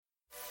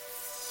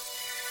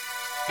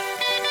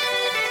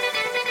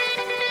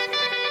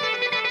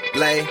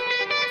Lay.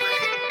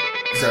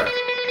 Sir.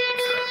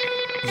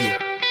 Yeah.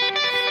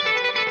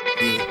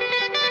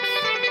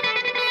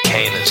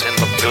 Kane is in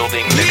the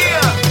building, nigga.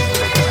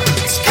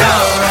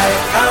 Alright,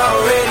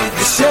 already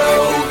the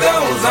show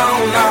goes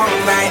on all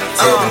night.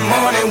 Till the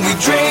morning we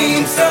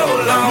dream so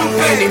long.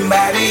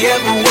 Anybody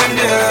ever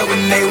wonder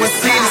when they would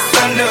see the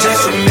sun?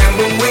 Just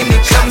remember when you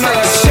come up,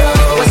 the show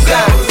goes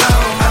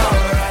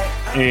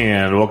on.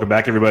 And welcome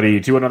back,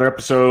 everybody, to another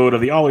episode of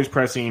the Always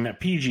Pressing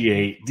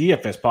PGA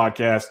DFS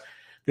podcast.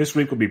 This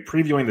week we'll be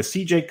previewing the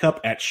CJ Cup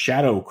at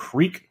Shadow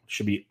Creek.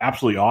 Should be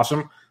absolutely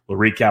awesome. We'll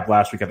recap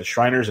last week at the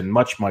Shriners and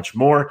much, much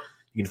more.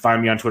 You can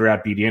find me on Twitter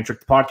at BDentric,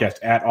 the podcast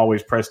at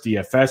Always Press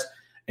DFS,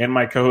 and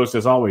my co-host,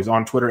 as always,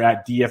 on Twitter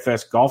at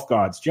DFS Golf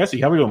Gods.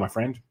 Jesse, how are we doing, my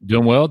friend?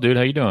 Doing well, dude.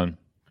 How you doing?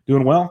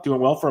 Doing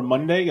well for a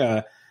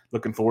Monday.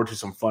 Looking forward to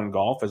some fun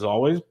golf, as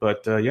always.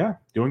 But, yeah,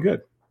 doing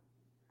good.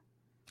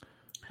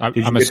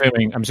 I'm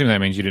assuming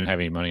that means you didn't have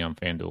any money on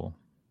FanDuel.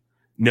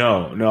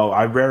 No,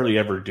 I rarely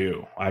ever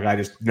do. I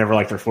just never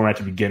liked their format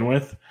to begin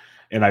with.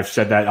 And I've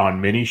said that on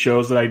many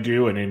shows that I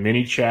do and in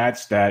many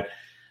chats that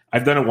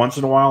I've done it once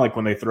in a while, like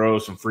when they throw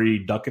some free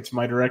ducats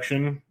my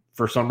direction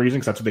for some reason,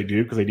 because that's what they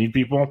do, because they need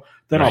people.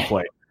 Then I'll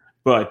play.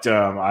 But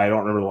I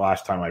don't remember the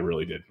last time I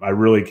really did. I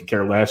really could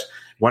care less.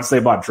 Once they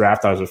bought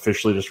Draft, I was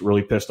officially just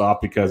really pissed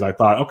off because I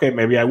thought, okay,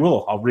 maybe I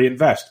will. I'll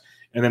reinvest.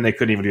 And then they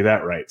couldn't even do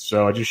that right.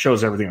 So it just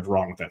shows everything that's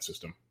wrong with that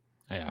system.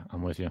 Yeah,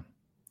 I'm with you.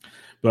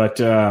 But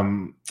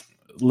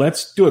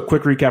let's do a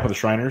quick recap of the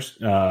Shriners.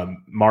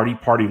 Marty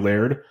Party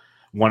Laird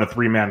won a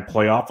 3-man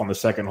playoff on the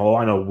second hole.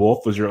 I know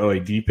Wolf was your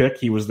OAD pick.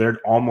 He was there,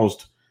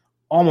 almost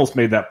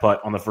made that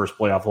putt on the first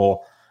playoff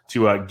hole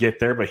to get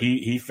there, but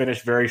he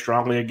finished very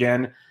strongly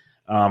again.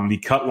 The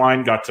cut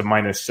line got to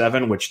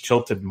 -7, which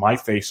tilted my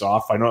face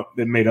off. I know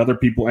it made other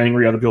people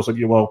angry. Other people said,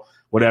 yeah, well,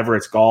 whatever,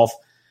 it's golf.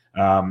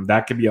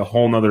 That could be a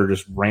whole nother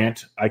just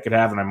rant I could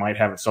have, and I might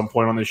have at some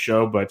point on this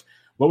show. But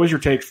what was your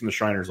takes from the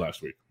Shriners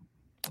last week?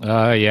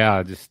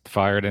 Yeah, just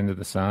fired into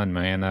the sun,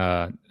 man.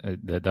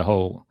 The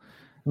whole,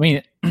 I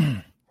mean,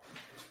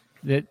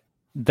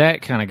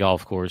 that kind of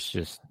golf course,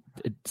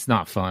 it's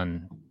not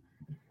fun.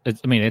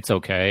 It's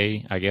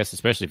okay, I guess,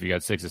 especially if you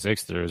got 6 of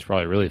 6 there. It's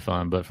probably really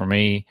fun. But for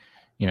me,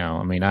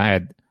 I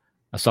had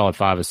a solid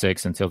 5 of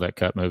 6 until that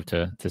cut moved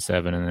to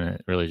 7, and then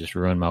it really just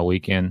ruined my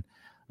weekend.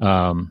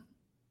 I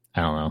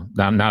don't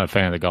know. I'm not a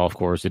fan of the golf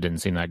course. It didn't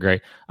seem that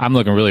great. I'm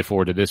looking really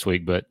forward to this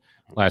week, but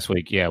last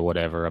week, yeah,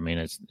 whatever. I mean,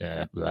 it's,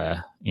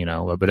 but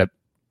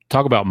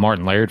talk about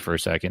Martin Laird for a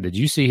second. Did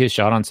you see his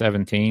shot on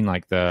 17,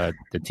 like the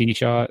tee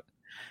shot?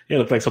 Yeah, it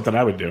looked like something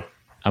I would do.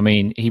 I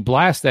mean, he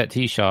blasts that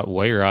tee shot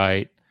way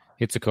right,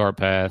 hits a cart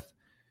path.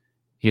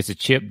 He hits a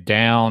chip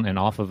down and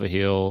off of a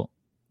hill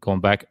going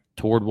back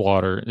toward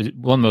water.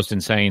 One of the most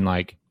insane,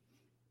 like,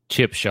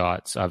 chip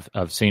shots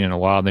I've seen in a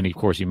while. Then, of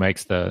course, he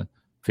makes the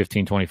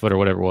 15, 20 foot or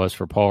whatever it was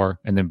for par,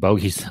 and then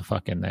bogeys the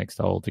fucking next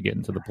hole to get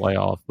into the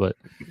playoff. But,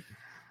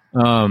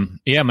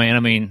 yeah, man, I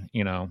mean,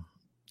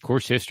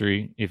 course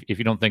history, if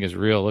you don't think it's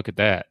real, look at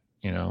that.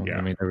 Yeah. I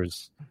mean, there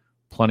was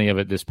plenty of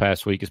it this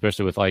past week,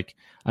 especially with, like,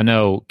 I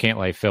know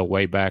Cantlay fell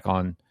way back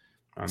on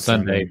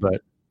Sunday,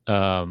 but,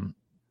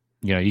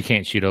 you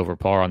can't shoot over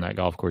par on that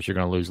golf course. You're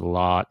going to lose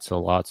lots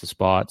of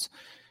spots.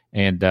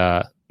 And,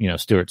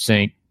 Stuart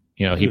Sink,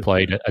 he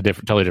played a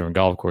totally different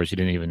golf course. He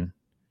didn't even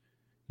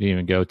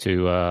go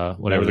to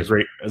whatever.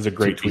 It was a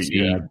great tweet.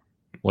 Yeah.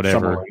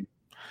 Whatever. Summerlin.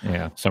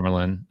 Yeah,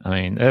 Summerlin. I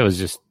mean, it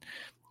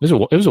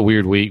was a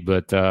weird week,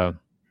 but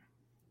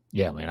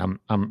yeah, man,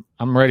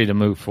 I'm ready to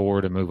move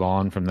forward and move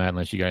on from that.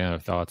 Unless you got any other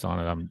thoughts on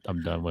it,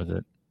 I'm done with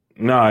it.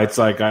 No, it's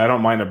like I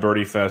don't mind a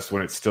birdie fest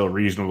when it's still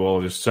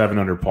reasonable. Just 7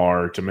 under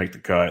par to make the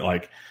cut.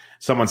 Like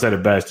someone said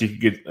it best, you could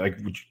get like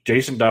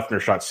Jason Duffner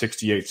shot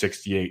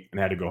 68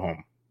 and had to go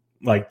home.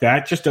 Like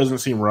that just doesn't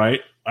seem right.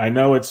 I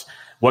know it's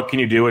what can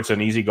you do? It's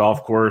an easy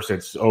golf course.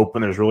 It's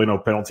open. There's really no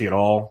penalty at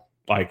all.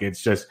 Like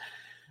it's just.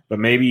 But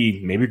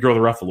maybe grow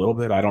the rough a little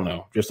bit. I don't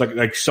know. Just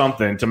like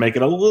something to make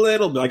it a little bit.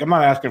 Like I'm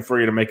not asking for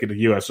you to make it a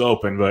U.S.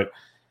 Open, but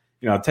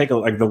take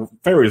the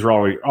fairways are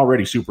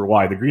already super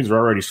wide. The greens are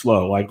already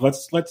slow. Like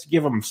let's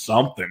give them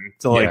something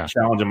to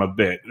challenge them a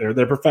bit.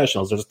 They're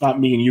professionals. It's not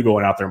me and you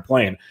going out there and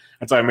playing.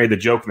 That's why I made the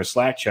joke in the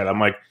Slack chat. I'm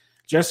like,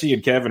 Jesse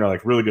and Kevin are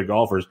like really good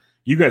golfers.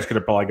 You guys could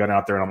have probably gone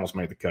out there and almost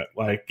made the cut.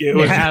 Like it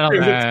was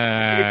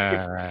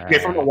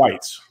from the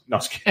whites. No,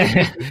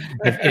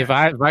 if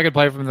I could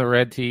play from the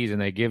red tees and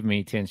they give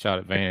me 10-shot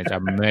advantage, I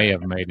may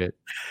have made it.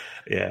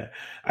 Yeah,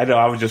 I know.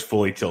 I was just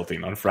fully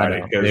tilting on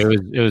Friday.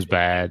 It was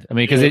bad. I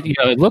mean, because it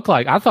looked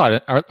like I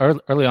thought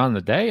early on in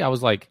the day I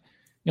was like,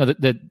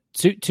 the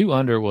 2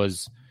 under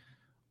was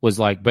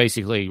like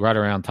basically right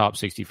around top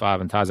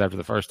 65 and ties after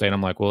the first day. And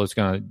I'm like, well, it's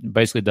going to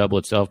basically double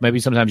itself. Maybe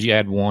sometimes you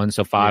add 1,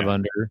 so 5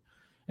 under.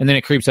 And then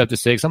it creeps up to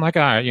 6. I'm like,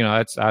 all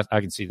right,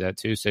 I can see that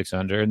too, 6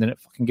 under. And then it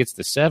fucking gets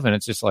to 7.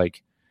 It's just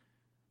like,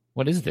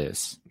 what is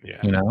this?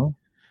 Yeah.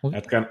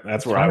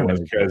 That's where I was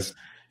because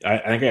I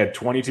think I had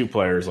 22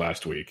 players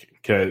last week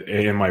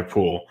in my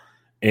pool.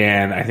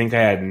 And I think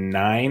I had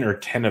 9 or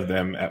 10 of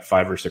them at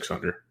 5 or 6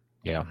 under.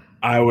 Yeah.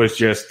 I was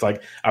just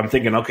like, I'm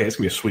thinking, okay, it's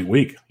gonna be a sweet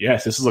week.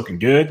 Yes, this is looking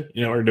good.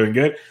 We're doing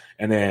good.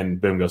 And then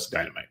boom goes to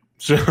Dynamite.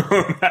 So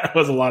that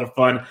was a lot of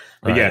fun.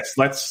 But yes,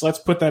 let's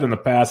put that in the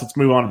past. Let's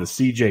move on to the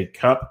CJ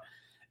Cup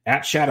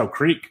at Shadow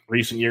Creek.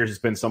 Recent years it's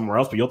been somewhere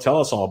else, but you'll tell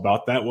us all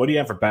about that. What do you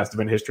have for past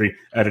event history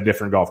at a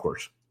different golf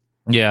course?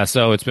 Yeah,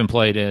 so it's been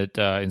played at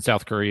in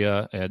South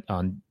Korea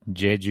on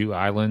Jeju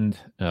Island,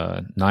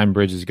 Nine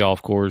Bridges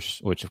Golf Course,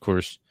 which of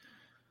course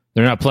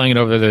they're not playing it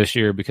over there this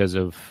year because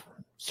of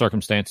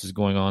circumstances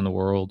going on in the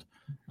world.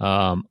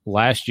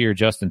 Last year,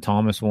 Justin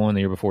Thomas won.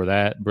 The year before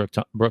that,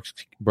 Brooks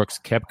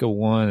Koepka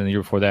won, and the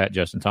year before that,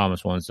 Justin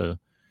Thomas won. So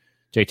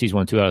JT's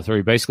won 2 out of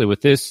 3. Basically,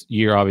 with this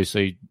year,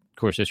 obviously,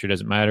 course history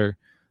doesn't matter.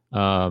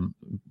 Playing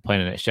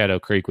at Shadow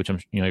Creek, which I'm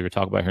you're going to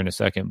talk about here in a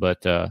second,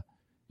 but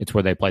it's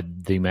where they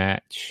played the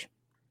match,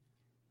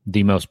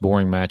 the most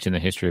boring match in the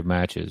history of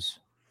matches.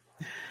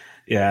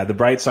 Yeah, the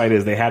bright side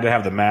is they had to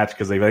have the match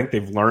because I think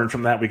they've learned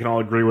from that. We can all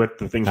agree with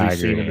the things we've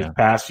seen in this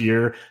past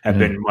year have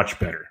been much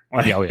better.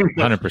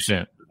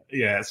 100%.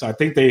 Yeah, so I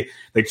think they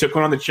took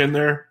one on the chin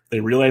there. They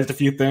realized a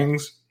few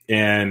things,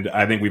 and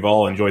I think we've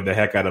all enjoyed the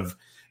heck out of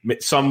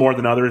some more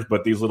than others,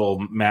 but these little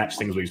match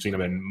things we've seen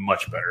have been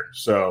much better.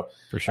 So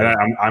for sure.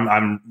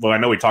 I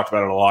know we talked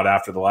about it a lot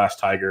after the last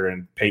Tiger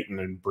and Peyton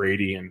and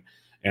Brady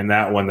and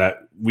that one that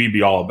we'd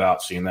be all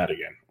about seeing that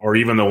again. Or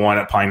even the one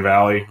at Pine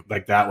Valley,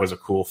 like that was a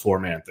cool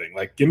 4-man thing.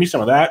 Like, give me some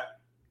of that.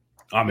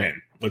 I'm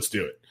in. Let's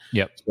do it.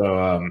 Yep.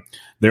 So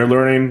they're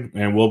learning,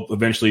 and we'll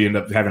eventually end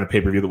up having a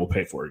pay-per-view that we'll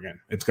pay for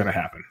again. It's going to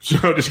happen.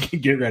 So just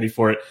get ready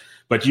for it.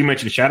 But you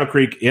mentioned Shadow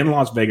Creek in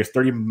Las Vegas,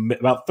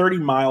 about 30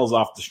 miles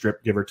off the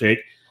Strip, give or take.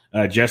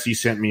 Jesse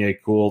sent me a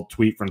cool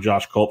tweet from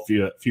Josh Culp,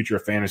 Future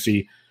of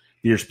Fantasy.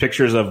 There's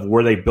pictures of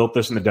where they built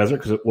this in the desert,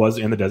 because it was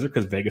in the desert,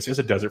 because Vegas is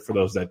a desert for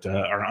those that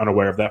are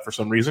unaware of that for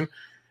some reason.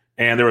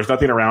 And there was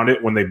nothing around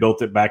it when they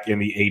built it back in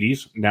the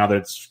 80s. Now that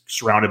it's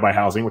surrounded by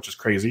housing, which is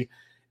crazy.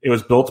 It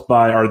was built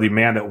by, or the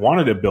man that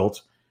wanted it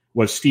built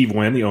was Steve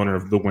Wynn, the owner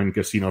of the Wynn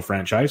Casino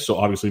franchise. So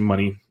obviously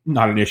money,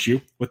 not an issue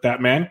with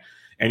that man.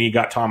 And he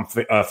got Tom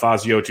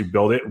Fazio to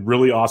build it.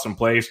 Really awesome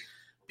place.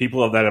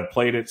 People that have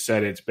played it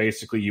said it's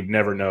basically you'd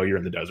never know you're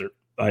in the desert.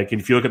 Like,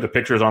 if you look at the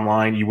pictures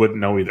online, you wouldn't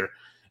know either.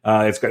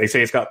 They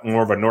say it's got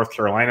more of a North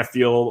Carolina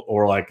feel,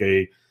 or like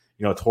a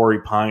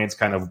Torrey Pines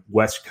kind of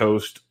West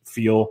Coast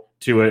feel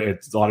to it.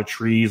 It's a lot of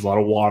trees, a lot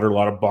of water, a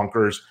lot of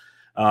bunkers.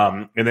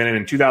 And then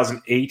in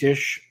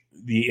 2008-ish,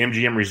 the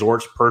MGM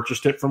Resorts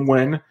purchased it from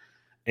Wynn,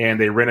 and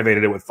they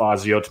renovated it with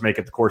Fazio to make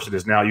it the course it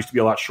is now. It used to be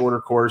a lot shorter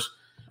course,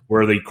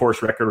 where the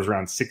course record was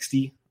around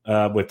 60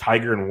 with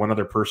Tiger and one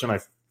other person.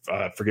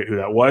 I forget who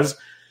that was.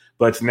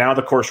 But now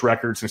the course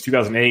record since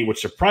 2008,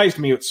 which surprised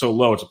me, it's so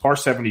low. It's a par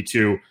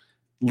 72,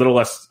 a little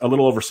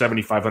over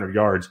 7,500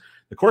 yards.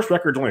 The course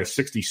record is only a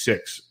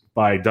 66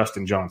 by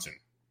Dustin Johnson.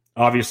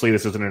 Obviously,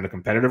 this isn't in a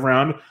competitive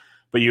round,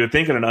 but you would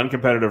think in an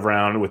uncompetitive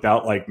round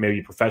without like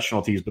maybe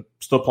professional teams, but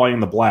still playing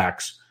the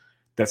blacks,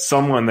 that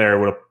someone there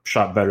would have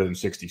shot better than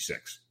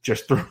 66.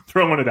 Just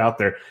throwing it out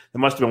there. There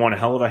must have been one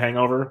hell of a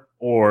hangover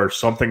or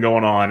something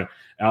going on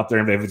out there.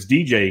 And if it's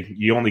DJ,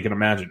 you only can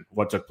imagine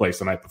what took place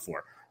the night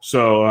before.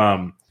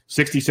 So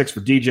 66 for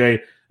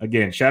DJ.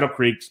 Again, Shadow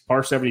Creek,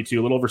 par 72,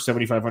 a little over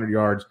 7,500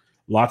 yards.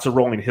 Lots of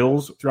rolling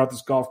hills throughout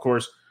this golf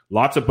course.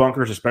 Lots of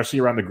bunkers, especially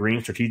around the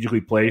green,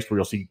 strategically placed, where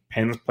you'll see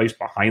pins placed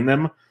behind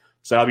them.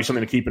 So that'll be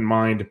something to keep in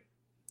mind.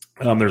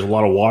 There's a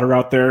lot of water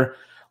out there.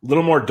 A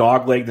little more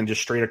dogleg than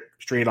just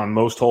straight on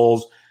most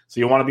holes. So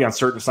you want to be on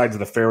certain sides of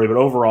the fairway, but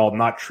overall,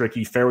 not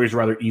tricky. Fairways are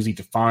rather easy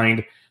to find.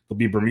 There'll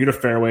be Bermuda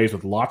fairways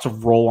with lots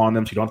of roll on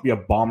them, so you don't have to be a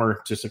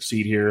bomber to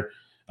succeed here.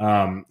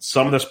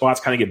 Some of the spots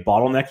kind of get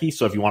bottlenecky,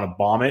 so if you want to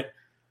bomb it,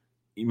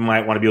 you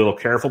might want to be a little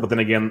careful. But then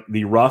again,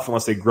 the rough,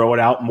 unless they grow it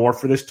out more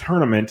for this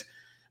tournament,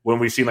 when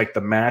we've seen like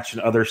the match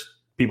and other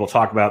people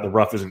talk about, the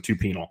rough isn't too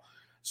penal.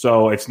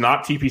 So it's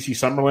not TPC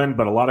Summerlin,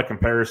 but a lot of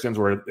comparisons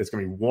where it's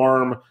going to be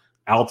warm,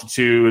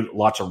 altitude,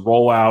 lots of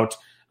rollout.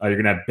 You're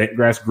going to have bent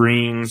grass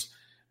greens.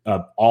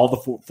 All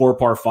the 4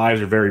 par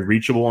 5s are very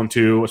reachable in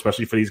 2,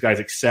 especially for these guys,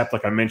 except,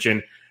 like I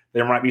mentioned,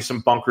 there might be some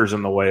bunkers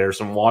in the way or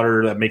some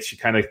water that makes you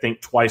kind of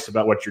think twice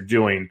about what you're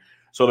doing.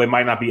 So they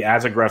might not be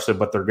as aggressive,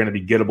 but they're going to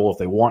be gettable if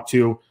they want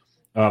to.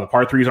 The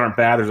par 3s aren't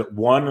bad. There's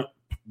one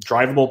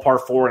drivable par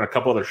 4 and a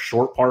couple other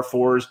short par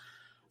 4s.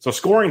 So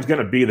scoring is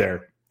going to be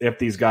there if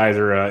these guys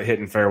are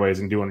hitting fairways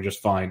and doing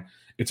just fine.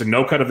 It's a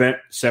no-cut event,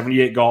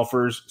 78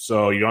 golfers,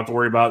 so you don't have to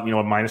worry about, a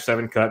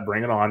 -7 cut.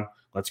 Bring it on.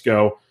 Let's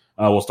go.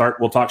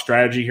 We'll talk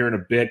strategy here in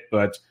a bit,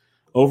 but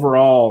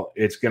overall,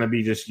 it's going to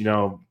be just,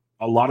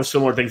 a lot of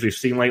similar things we've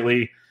seen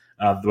lately,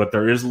 but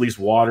there is at least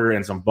water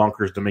and some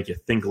bunkers to make you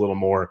think a little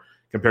more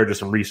compared to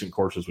some recent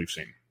courses we've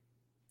seen.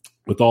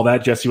 With all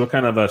that, Jesse, what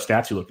kind of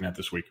stats are you looking at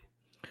this week?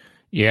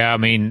 Yeah, I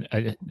mean,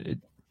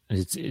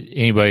 it's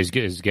anybody's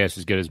guess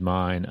as good as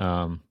mine.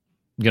 I'm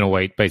going to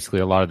wait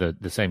basically a lot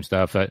of the same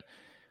stuff.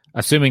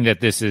 Assuming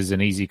that this is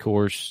an easy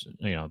course,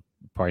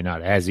 probably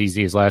not as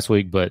easy as last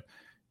week, but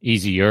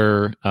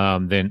easier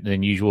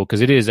than usual,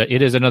 because it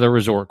is another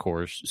resort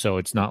course. So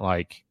it's not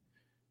like,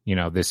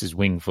 this is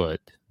Wingfoot.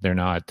 They're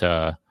not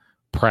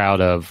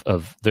proud of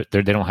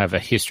they don't have a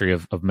history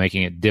of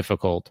making it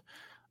difficult.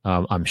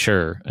 I'm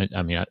sure.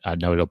 I mean, I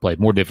know it'll play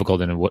more difficult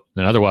than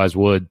otherwise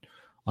would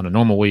on a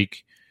normal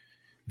week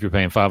if you're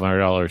paying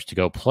 $500 to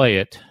go play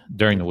it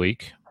during the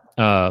week.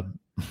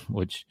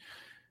 Which,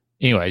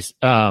 anyways,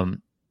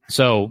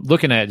 so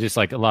looking at just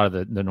like a lot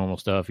of the normal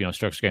stuff,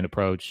 structure gain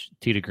approach,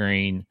 tee to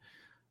green,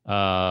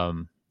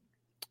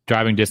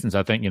 driving distance,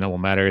 I think, will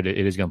matter. It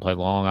is going to play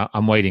long.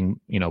 I'm waiting,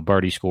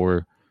 birdie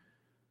score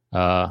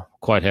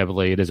quite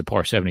heavily. It is a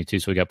par 72,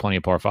 so we got plenty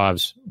of par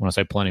fives. When I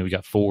say plenty, we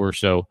got 4,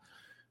 so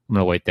I'm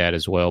going to weight that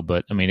as well.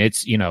 But I mean,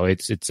 it's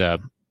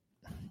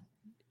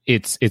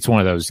one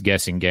of those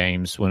guessing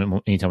games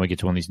anytime we get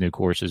to one of these new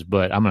courses.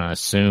 But I'm going to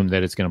assume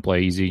that it's going to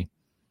play easy,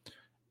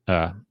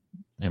 and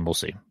we'll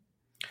see.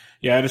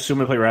 Yeah, I'd assume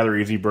we play rather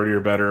easy, birdie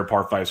or better.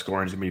 Par 5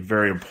 scoring is going to be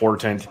very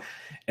important.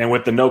 And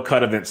with the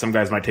no-cut event, some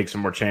guys might take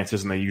some more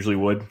chances than they usually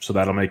would, so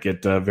that'll make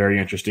it very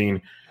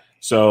interesting.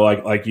 So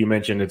like you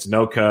mentioned, it's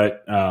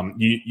no-cut.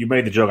 You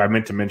made the joke. I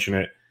meant to mention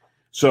it.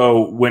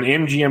 So when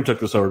MGM took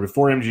this over,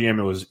 before MGM,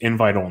 it was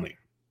invite only.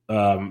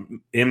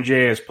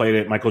 MJ has played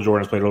it. Michael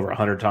Jordan has played it over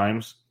 100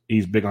 times.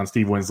 He's big on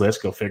Steve Wynn's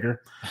list. Go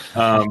figure.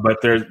 But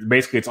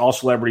it's all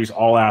celebrities,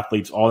 all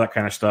athletes, all that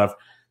kind of stuff.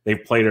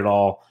 They've played it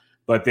all.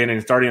 But then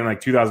starting in like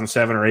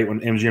 2007 or 8 when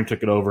MGM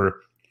took it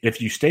over,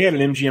 if you stay at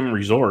an MGM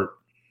resort,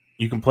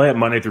 you can play it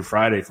Monday through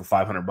Friday for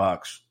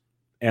 $500.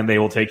 And they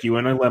will take you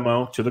in a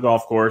limo to the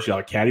golf course. You'll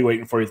have a caddy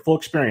waiting for you. Full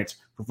experience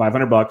for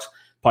 $500.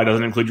 Probably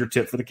doesn't include your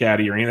tip for the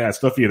caddy or any of that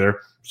stuff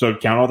either. So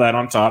count all that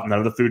on top, none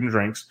of the food and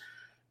drinks.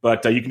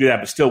 But you can do that.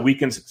 But still,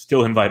 weekends,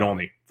 still invite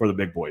only for the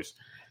big boys.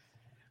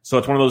 So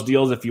it's one of those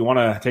deals. If you want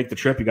to take the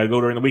trip, you got to go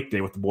during the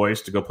weekday with the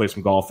boys to go play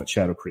some golf at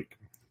Shadow Creek.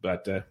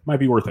 But might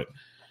be worth it.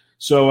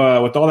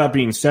 So with all that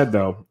being said,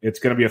 though, it's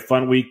going to be a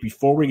fun week.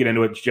 Before we get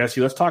into it,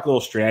 Jesse, let's talk a little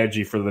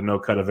strategy for the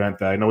no-cut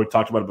event. I know we've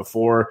talked about it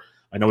before.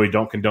 I know we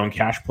don't condone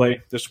cash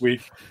play this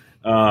week.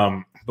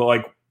 But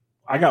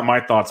I got my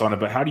thoughts on it.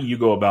 But how do you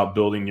go about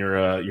building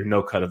your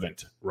no-cut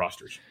event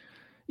rosters?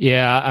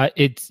 Yeah,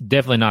 it's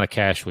definitely not a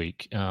cash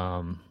week.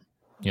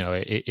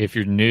 If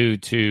you're new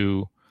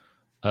to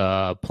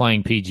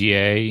playing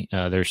PGA,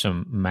 there's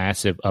some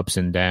massive ups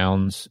and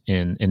downs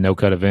in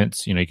no-cut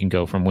events. You can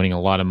go from winning a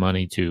lot of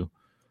money to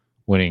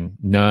winning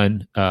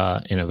none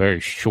in a very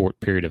short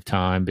period of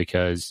time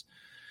because,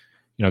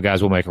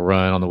 guys will make a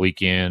run on the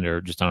weekend or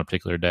just on a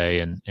particular day,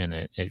 and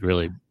it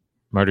really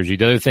murders you.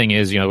 The other thing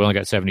is, we only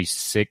got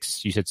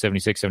 76, you said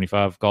 76,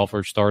 75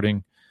 golfers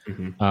starting.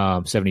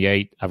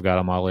 78 I've got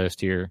on my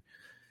list here.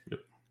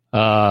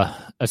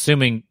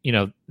 Assuming,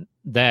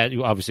 that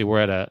obviously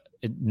we're at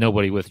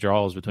nobody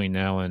withdrawals between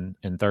now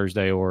and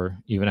Thursday or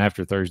even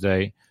after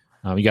Thursday.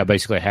 You got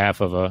basically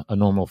half of a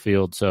normal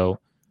field. So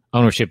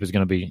ownership is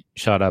going to be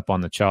shot up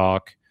on the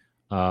chalk.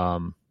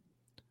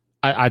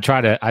 I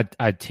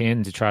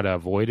tend to try to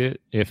avoid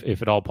it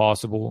if at all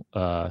possible.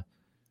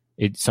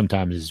 It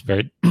sometimes is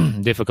very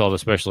difficult,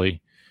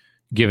 especially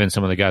given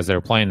some of the guys that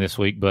are playing this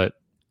week. But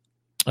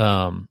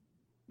trying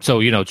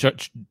to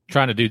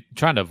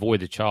avoid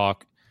the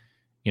chalk,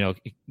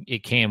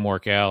 it can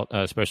work out,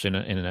 especially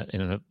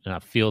in a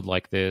field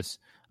like this.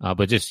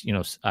 But just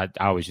I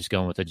always just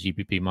going with a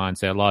GPP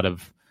mindset. A lot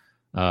of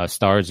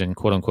stars and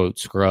quote unquote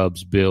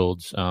scrubs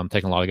builds,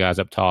 taking a lot of guys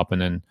up top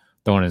and then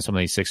throwing in some of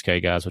these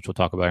 6K guys, which we'll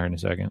talk about here in a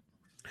second.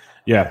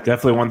 Yeah,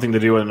 definitely one thing to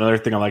do. And another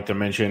thing I like to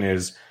mention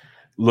is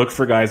look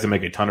for guys that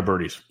make a ton of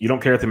birdies. You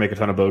don't care if they make a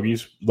ton of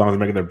bogeys, as long as they're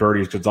making their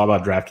birdies, because it's all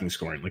about DraftKings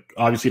scoring. Like,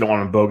 obviously, you don't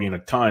want them bogeying a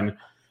ton,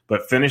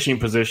 but finishing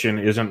position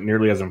isn't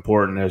nearly as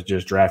important as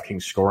just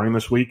DraftKings scoring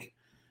this week.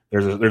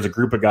 There's a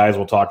group of guys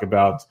we'll talk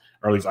about,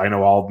 or at least I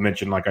know I'll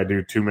mention, like I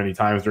do too many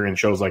times during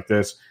shows like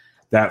this,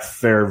 that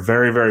fare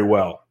very, very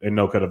well in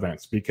no-cut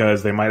events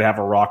because they might have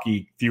a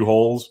rocky few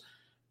holes,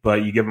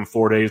 but you give them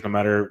 4 days, no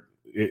matter,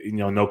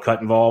 no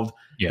cut involved,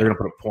 they're going to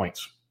put up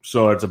points.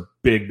 So it's a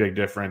big, big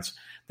difference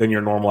than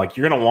your normal. Like,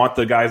 you're going to want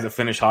the guys that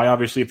finish high,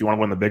 obviously, if you want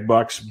to win the big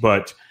bucks,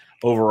 but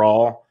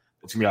overall,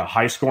 it's going to be a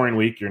high-scoring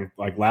week. You're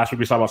like last week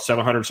we saw about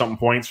 700-something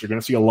points. You're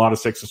going to see a lot of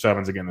 6s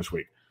and 7s again this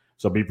week.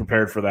 So be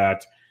prepared for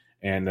that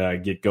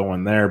and get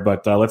going there.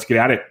 But let's get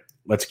at it.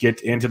 Let's get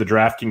into the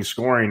DraftKings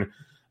scoring.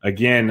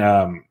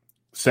 Again,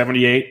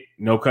 78,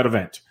 no-cut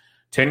event.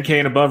 10K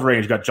and above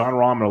range, got John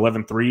Rahm at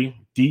 11.3.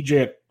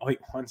 DJ at, wait,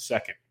 1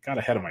 second. Got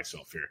ahead of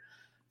myself here.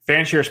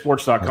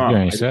 Fansharesports.com.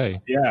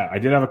 I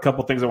did have a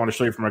couple things I want to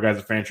show you from our guys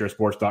at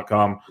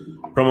fansharesports.com.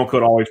 Promo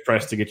code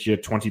AlwaysPress to get you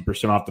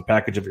 20% off the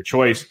package of your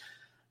choice.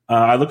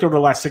 I looked over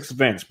the last 6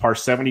 events, par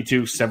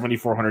 72,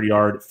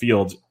 7,400-yard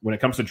fields. When it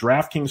comes to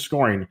DraftKings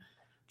scoring,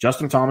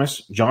 Justin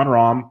Thomas, John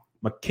Rahm,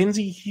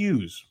 Mackenzie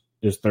Hughes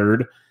is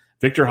third.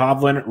 Victor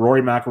Hovland,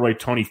 Rory McIlroy,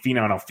 Tony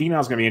Finau. Now,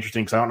 Finau's going to be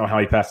interesting because I don't know how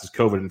he passes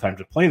COVID in time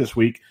to play this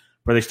week,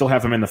 but they still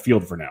have him in the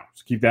field for now.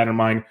 So keep that in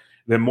mind.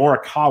 Then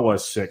Morikawa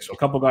is 6. So a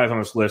couple guys on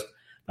this list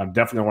I'm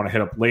definitely want to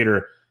hit up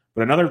later.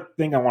 But another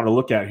thing I want to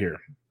look at here,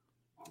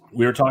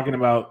 we were talking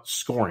about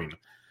scoring.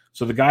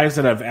 So the guys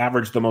that have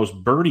averaged the most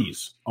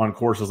birdies on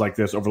courses like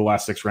this over the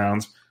last 6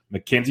 rounds,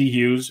 Mackenzie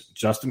Hughes,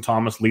 Justin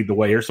Thomas lead the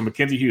way here. So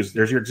Mackenzie Hughes,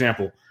 there's your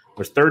example.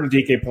 There's third in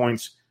DK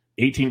points,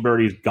 18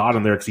 birdies, got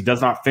him there because he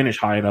does not finish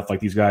high enough like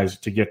these guys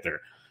to get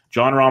there.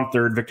 John Rahm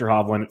third, Victor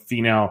Hovland,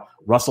 Finau,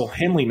 Russell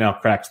Henley now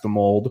cracks the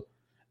mold,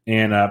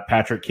 and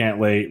Patrick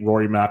Cantlay,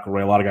 Rory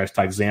McIlroy, a lot of guys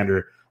tied.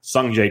 Xander,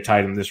 Sung Jae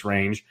tied in this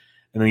range.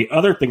 And then the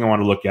other thing I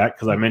want to look at,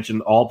 because I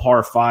mentioned all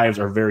par fives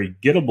are very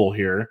gettable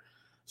here,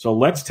 so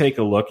let's take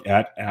a look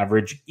at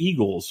average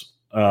eagles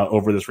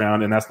over this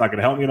round, and that's not going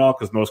to help me at all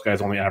because most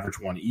guys only average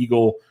one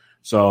eagle,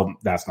 so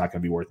that's not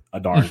going to be worth a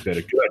darn bit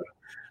of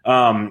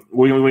good.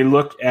 When we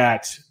look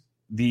at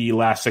the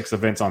last 6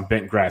 events on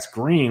bent grass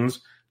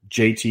greens,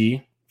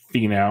 JT,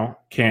 Finau,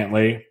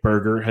 Cantlay,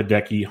 Berger,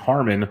 Hideki,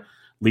 Harmon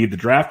lead the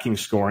DraftKings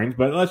scoring,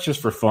 but let's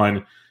just for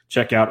fun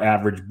check out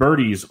average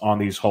birdies on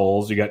these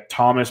holes. You got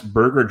Thomas,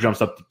 Berger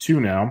jumps up to 2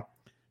 now.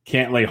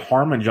 Cantlay,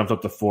 Harmon jumps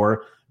up to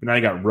 4. But now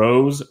you got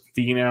Rose,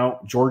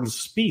 Finau, Jordan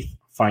Spieth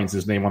finds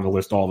his name on the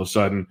list all of a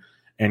sudden,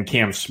 and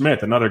Cam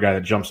Smith, another guy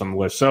that jumps on the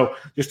list. So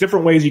just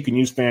different ways you can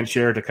use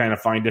FanShare to kind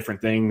of find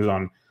different things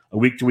on a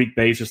week-to-week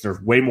basis. There's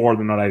way more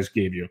than what I just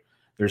gave you.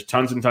 There's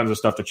tons and tons of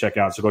stuff to check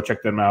out, so go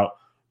check them out.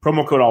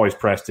 Promo code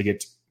ALWAYSPRESS to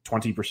get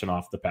 20%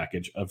 off the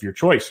package of your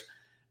choice.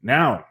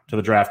 Now to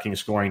the DraftKings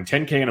scoring,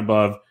 10K and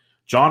above.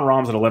 John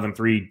Rahm's at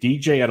 11-3,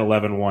 DJ at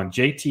 11-1,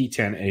 JT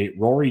 10-8,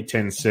 Rory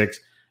 10-6,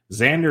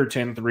 Xander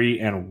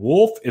 10-3, and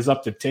Wolf is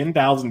up to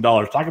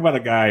 $10,000. Talk about a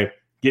guy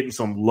getting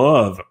some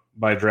love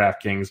by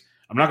DraftKings.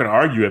 I'm not going to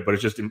argue it, but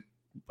it's just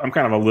I'm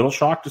kind of a little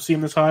shocked to see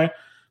him this high.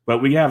 But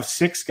we have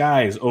 6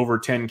 guys over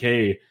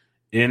 10K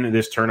in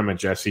this tournament,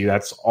 Jesse.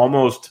 That's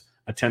almost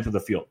a tenth of the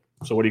field.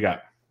 So what do you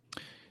got?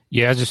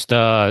 Yeah, just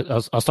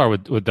I'll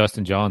start with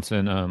Dustin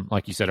Johnson.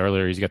 Like you said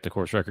earlier, he's got the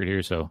course record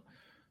here, so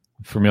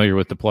familiar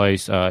with the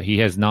place. He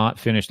has not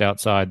finished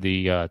outside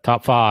the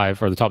top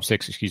 5 or the top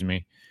 6, excuse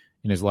me,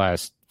 in his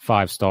last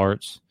 5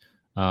 starts.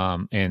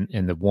 And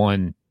the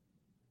one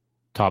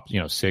top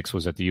 6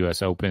 was at the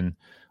U.S. Open.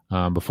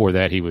 Before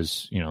that, he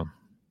was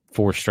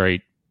 4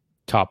 straight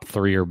top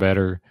 3 or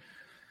better.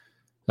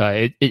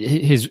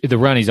 The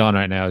run he's on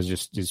right now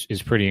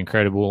is pretty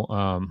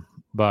incredible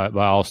by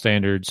all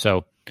standards.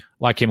 So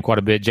like him quite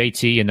a bit.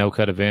 JT in no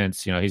cut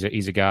events,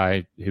 he's a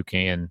guy who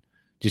can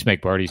just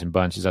make birdies in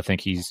bunches. I think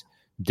he's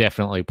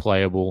definitely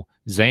playable.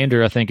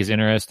 Xander, I think, is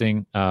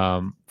interesting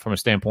from a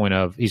standpoint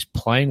of he's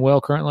playing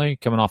well currently,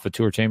 coming off a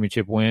Tour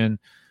Championship win,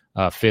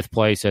 5th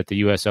place at the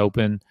U.S.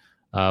 Open,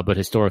 but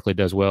historically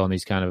does well in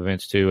these kind of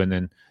events too. And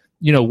then,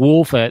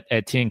 Wolf at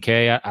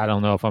 10K, I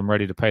don't know if I'm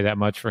ready to pay that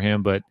much for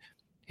him, but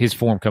his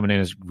form coming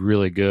in is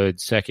really good.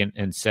 Second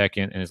in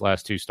his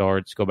last 2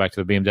 starts. Go back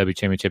to the BMW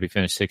Championship, he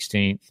finished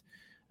 16th.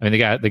 I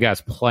mean, the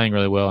guy's playing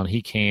really well, and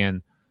he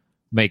can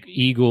make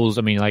eagles.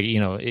 I mean,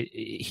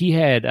 he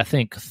had, I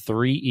think,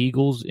 3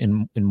 eagles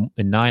in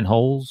 9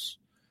 holes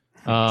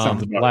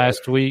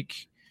last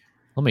week.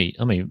 Let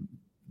me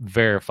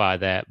verify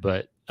that,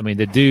 but I mean,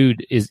 the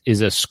dude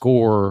is a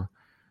scorer.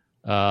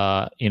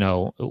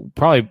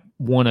 Probably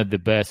one of the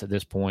best at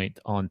this point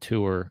on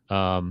tour,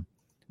 and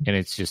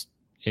it's just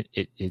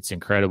it's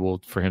incredible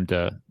for him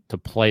to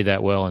play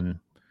that well and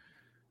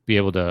be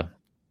able to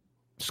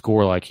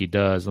score like he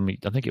does. I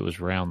think it was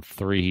round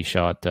 3 he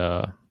shot.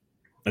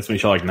 That's when he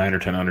shot like 9 or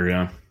 10 under,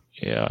 yeah.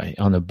 Yeah,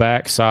 on the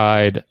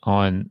backside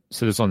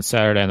so this on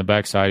Saturday on the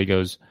backside he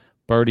goes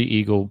birdie,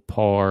 eagle,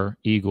 par,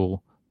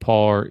 eagle,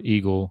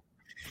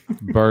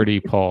 birdie,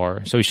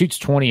 par. So he shoots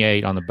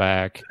 28 on the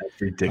back.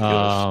 That's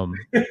ridiculous.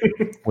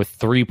 With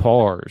 3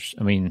 pars.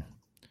 I mean,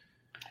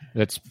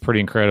 that's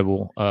pretty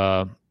incredible.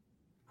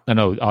 I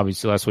know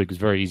obviously last week was a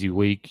very easy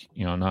week.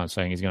 I'm not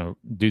saying he's going to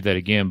do that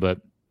again,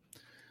 but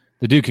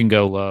the dude can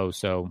go low.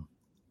 So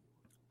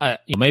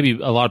maybe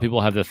a lot of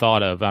people have the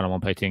thought of, I don't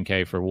want to pay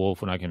 10K for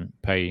Wolf when I can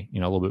pay, a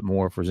little bit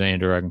more for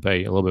Xander. I can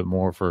pay a little bit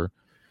more for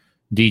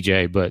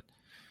DJ, but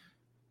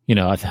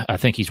I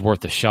think he's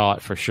worth a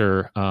shot for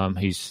sure.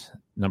 He's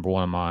number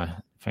 1 on my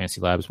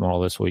Fantasy Labs model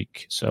this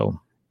week. So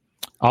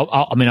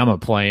I'm going to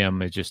play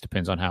him. It just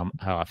depends on how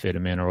I fit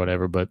him in or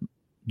whatever, but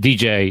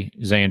DJ,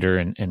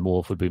 Xander, and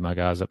Wolf would be my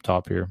guys up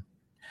top here.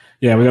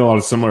 Yeah, we got a lot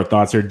of similar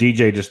thoughts here.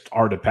 DJ just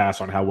hard to pass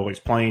on how well he's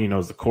playing. He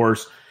knows the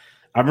course.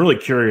 I'm really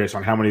curious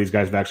on how many of these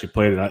guys have actually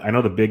played it. I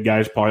know the big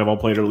guys probably have all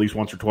played it at least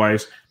once or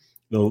twice.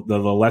 The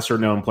lesser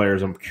known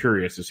players, I'm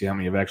curious to see how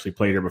many have actually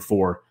played here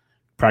before.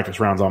 Practice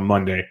rounds on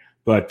Monday,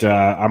 but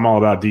I'm all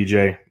about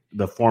DJ.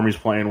 The form he's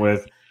playing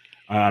with,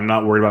 I'm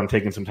not worried about him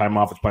taking some time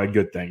off. It's probably a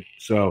good thing.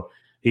 So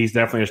he's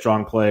definitely a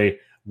strong play.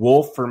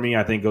 Wolf, for me,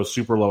 I think goes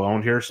super low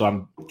owned here. So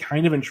I'm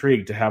kind of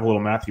intrigued to have a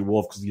little Matthew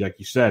Wolf because, like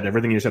you said,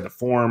 everything you said, the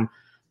form,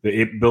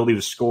 the ability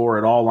to score,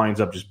 it all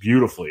lines up just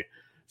beautifully.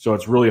 So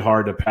it's really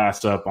hard to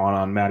pass up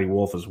on Matty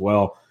Wolf as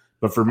well.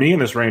 But for me in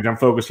this range, I'm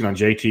focusing on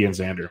JT and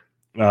Xander.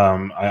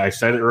 I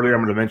said it earlier.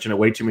 I'm going to mention it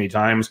way too many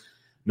times.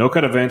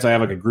 No-cut events, I have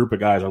like a group of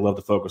guys I love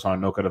to focus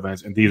on no-cut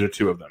events, and these are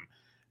 2 of them.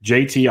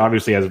 JT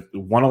obviously has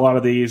won a lot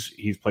of these.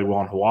 He's played well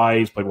in Hawaii.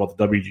 He's played well at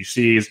the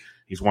WGCs.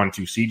 He's won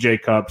 2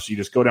 CJ Cups. You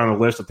just go down the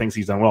list of things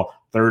he's done well.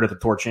 3rd at the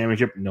Tour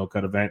Championship,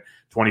 no-cut event.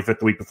 25th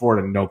the week before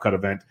at a no-cut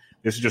event.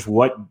 This is just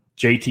what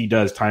JT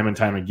does time and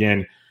time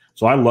again.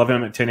 So I love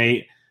him at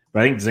 10-8.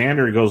 But I think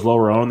Xander goes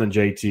lower owned than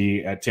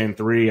JT at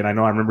 10-3. And I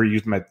know I remember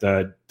using him at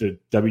the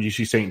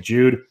WGC St.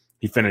 Jude.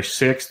 He finished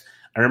 6th.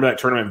 I remember that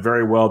tournament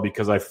very well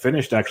because I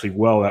finished actually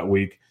well that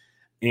week.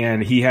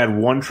 And he had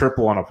 1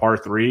 triple on a par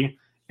 3,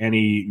 and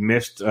he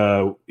missed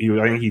I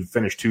think he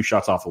finished 2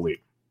 shots off the lead.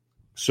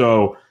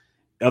 So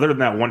other than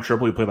that 1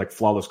 triple, he played like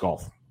flawless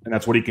golf. And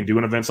that's what he can do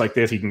in events like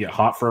this. He can get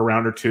hot for a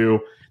round or 2.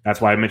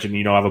 That's why I mentioned,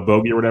 have a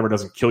bogey or whatever. It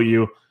doesn't kill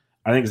you.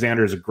 I think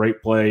Xander is a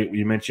great play.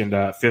 You mentioned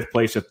 5th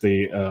place at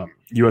the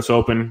U.S.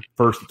 Open,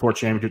 1st the Tour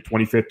Championship,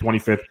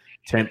 25th,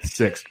 10th,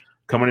 6th.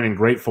 Coming in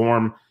great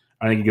form.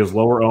 I think he goes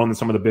lower owned than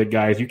some of the big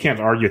guys. You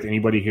can't argue with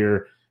anybody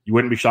here. You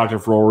wouldn't be shocked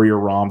if Rory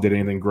or Rahm did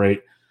anything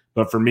great.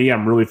 But for me,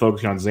 I'm really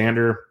focusing on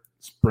Xander,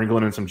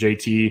 sprinkling in some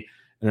JT.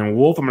 And then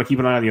Wolf, I'm going to keep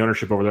an eye on the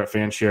ownership over there at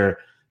FanShare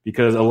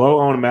because a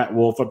low-owned Matt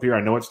Wolf up here,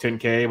 I know it's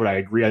 10K, but I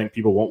agree. I think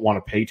people won't want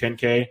to pay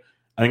 10K.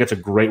 I think it's a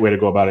great way to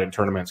go about it in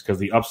tournaments because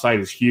the upside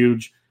is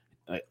huge.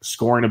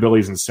 Scoring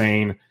ability is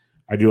insane.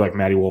 I do like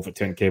Matty Wolf at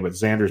 10K, but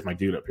Xander's my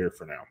dude up here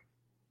for now.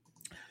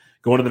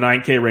 Going to the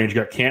 9K range,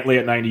 you got Cantlay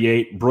at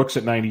 98, Brooks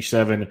at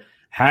 97,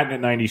 Hatton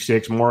at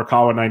 96,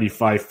 Morikawa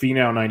 95,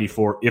 Finau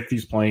 94, if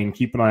he's playing.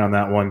 Keep an eye on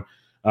that one.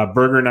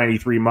 Berger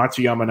 93,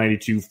 Matsuyama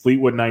 92,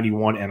 Fleetwood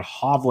 91, and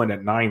Hovland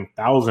at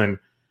 9,000.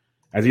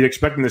 As you'd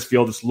expect in this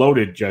field, it's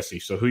loaded, Jesse.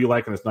 So who you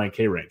like in this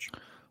 9K range?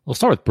 We'll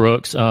start with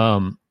Brooks.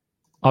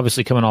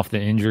 Obviously coming off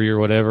the injury or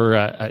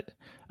whatever,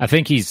 I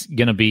think he's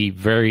going to be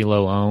very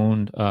low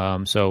owned.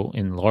 So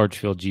in large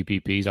field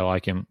GPPs, I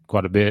like him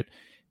quite a bit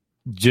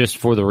just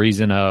for the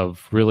reason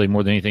of really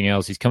more than anything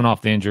else. He's coming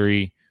off the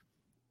injury.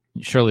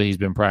 Surely he's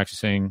been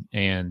practicing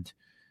and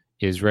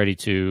is ready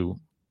to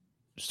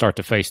start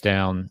to face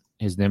down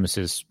his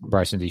nemesis,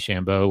 Bryson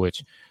DeChambeau,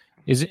 which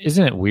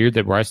isn't it weird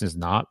that Bryson is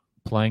not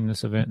playing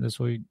this event this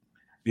week?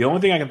 The only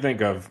thing I can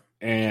think of,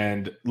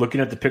 and looking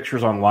at the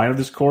pictures online of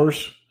this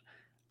course,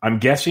 I'm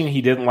guessing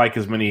he didn't like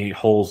as many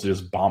holes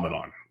as bombing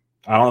on.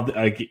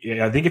 I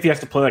think if he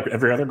has to play like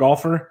every other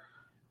golfer,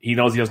 he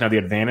knows he doesn't have the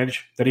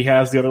advantage that he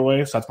has the other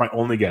way. So that's my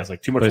only guess.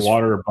 Like too much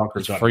water or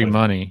bunkers. It's free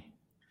money.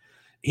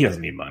 He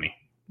doesn't need money.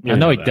 I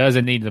know he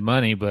doesn't need the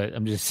money, but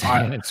I'm just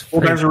saying it's free.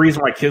 Well, there's a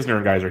reason why Kisner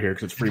and guys are here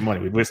because it's free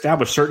money. We've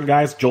established certain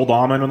guys, Joel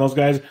Dahlman and those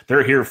guys,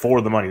 they're here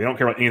for the money. They don't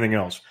care about anything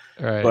else.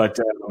 Right. But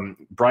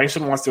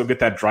Bryson wants to get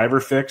that driver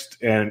fixed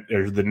and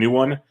there's the new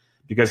one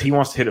because he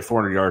wants to hit it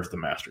 400 yards at the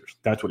Masters.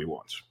 That's what he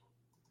wants.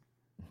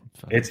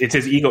 It's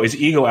his ego. His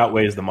ego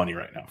outweighs the money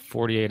right now.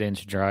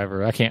 48-inch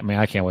driver. I can't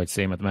wait to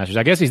see him at the Masters.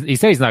 I guess he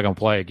says he's not going to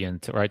play again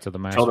to the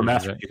Masters. Till the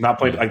Masters. He's not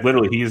playing. Like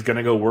literally, he's going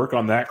to go work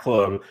on that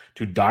club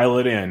to dial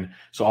it in.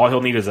 So all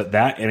he'll need is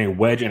that and a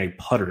wedge and a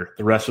putter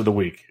the rest of the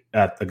week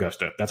at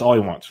Augusta. That's all he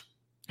wants.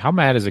 How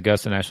mad is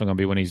Augusta National going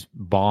to be when he's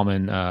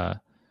bombing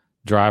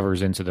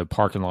drivers into the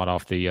parking lot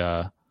off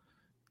the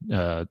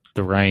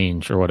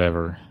range or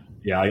whatever?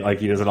 Yeah,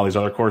 like he does at all these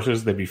other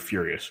courses. They'd be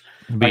furious.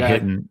 Be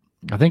hitting.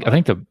 I think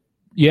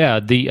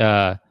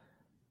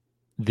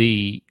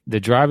the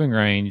driving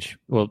range.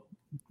 Well,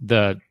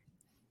 the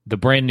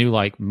brand new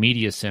like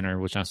media center,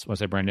 which I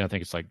say brand new, I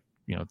think it's like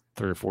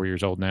 3 or 4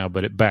 years old now,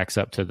 but it backs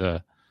up to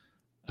the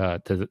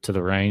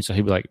range. So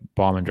he'd be like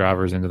bombing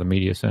drivers into the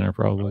media center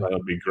probably. That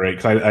would be great.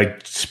 Because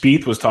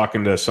Spieth was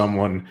talking to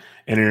someone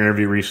in an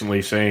interview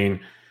recently saying,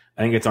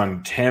 I think it's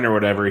on 10 or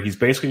whatever. He's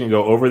basically going to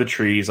go over the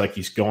trees like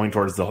he's going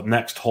towards the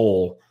next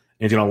hole.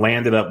 And he's going to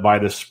land it up by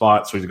this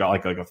spot. So he's got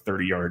like a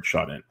 30-yard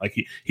shot in. Like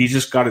he's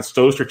just got it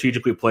so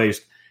strategically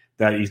placed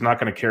that he's not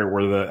going to care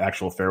where the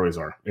actual fairways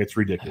are. It's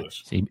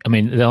ridiculous. See, I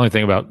mean, the only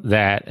thing about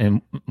that,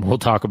 and we'll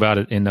talk about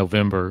it in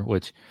November,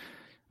 which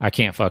I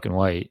can't fucking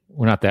wait.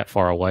 We're not that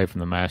far away from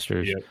the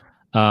Masters. Yep.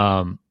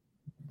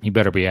 He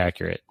better be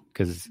accurate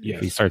because if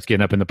he starts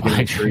getting up in the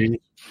pine tree.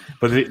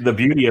 But the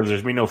beauty of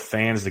there's no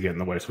fans to get in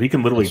the way. So he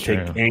can literally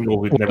take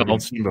angles we've never been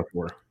seen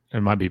before.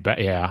 It might be bad.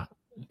 Yeah.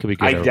 Could be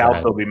good. I doubt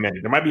there'll be many.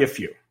 There might be a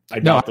few.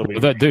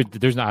 Dude,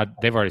 there's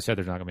not. They've already said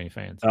there's not going to be any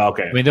fans. Oh,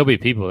 okay. I mean, there'll be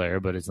people there,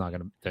 but it's not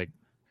going to take.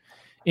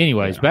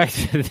 Anyways, back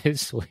to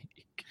this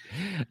week.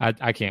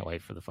 I can't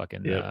wait for the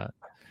fucking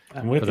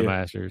for the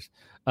Masters.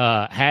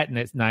 Hatton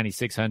at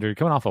 9,600,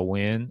 coming off a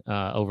win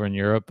over in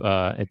Europe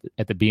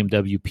at the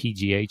BMW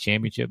PGA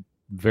Championship.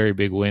 Very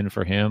big win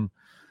for him.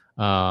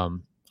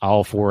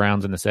 All 4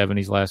 rounds in the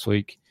 70s last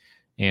week,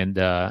 and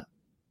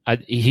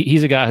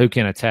he's a guy who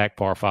can attack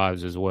par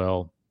fives as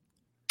well.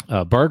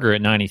 Berger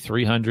at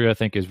 9,300, I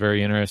think, is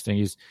very interesting.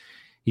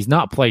 He's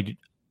not played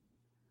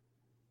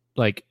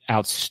like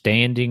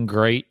outstanding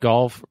great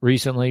golf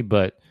recently,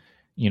 but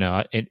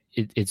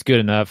it's good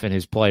enough in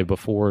his play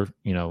before.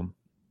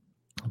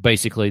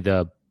 Basically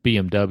the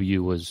BMW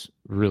was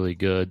really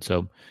good,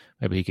 so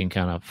maybe he can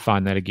kind of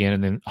find that again.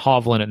 And then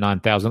Hovland at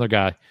 9,000, another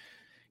guy,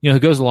 who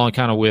goes along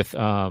kind of with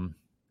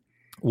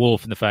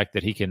Wolf and the fact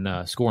that he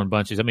can score in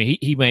bunches. I mean,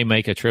 he may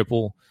make a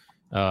triple.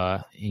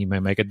 He may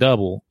make a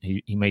double.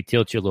 He may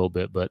tilt you a little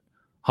bit, but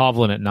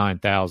Hovland at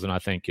 9,000, I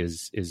think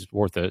is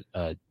worth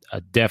a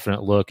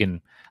definite look.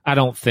 And I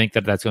don't think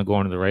that's going to go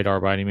under the radar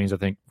by any means. I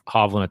think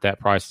Hovland at that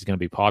price is going to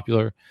be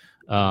popular.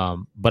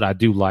 But I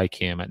do like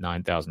him at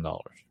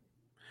 $9,000.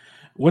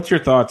 What's your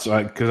thoughts?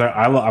 Because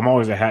I'm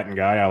always a Hatton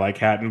guy. I like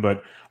Hatton,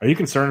 but are you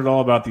concerned at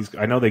all about these?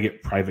 I know they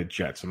get private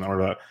jets. I'm not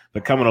worried about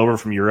they're coming over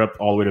from Europe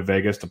all the way to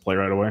Vegas to play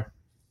right away.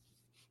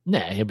 Nah,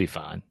 he'll be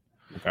fine.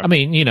 Okay. I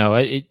mean,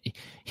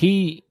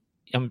 he's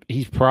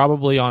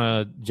probably on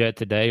a jet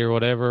today or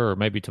whatever, or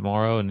maybe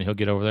tomorrow, and he'll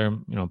get over there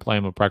and, play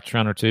him a practice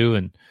round or two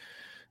and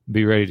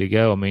be ready to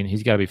go. I mean,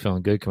 he's got to be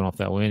feeling good coming off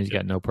that win. He's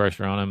got no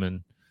pressure on him.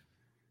 And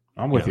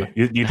I'm with you.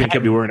 Do you think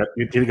he'll be wearing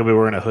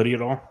a hoodie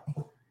at all?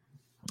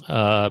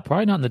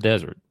 Probably not in the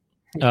desert.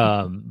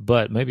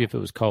 But maybe if it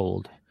was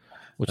cold,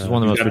 which is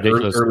one of the most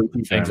ridiculous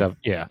things I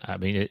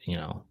mean,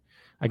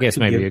 I guess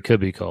maybe it could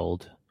be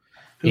cold.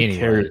 Who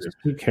cares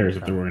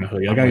if they're wearing a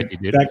hoodie?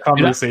 That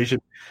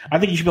conversation. I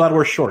think you should be allowed to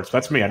wear shorts.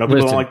 That's me. I know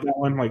people don't like that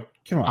one. Like,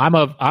 come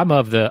on. I'm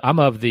of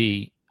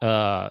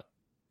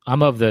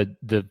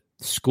the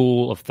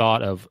school of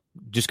thought of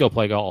just go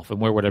play golf and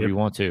wear whatever you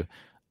want to,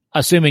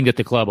 assuming that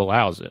the club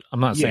allows it.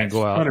 I'm not saying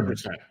go out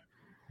 100%.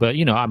 But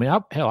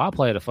I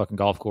play at a fucking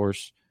golf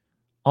course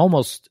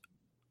almost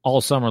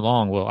all summer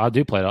long. Well, I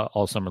do play it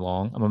all summer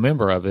long. I'm a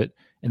member of it,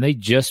 and they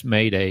just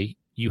made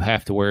you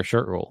have to wear a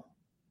shirt rule.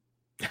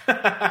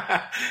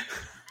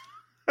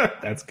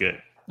 That's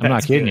good. I'm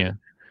not kidding you.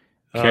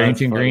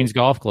 Carrington Greens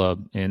Golf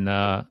Club in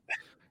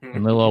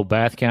little old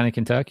Bath County,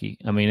 Kentucky.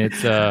 I mean,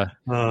 it's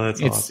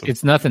awesome.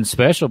 It's nothing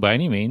special by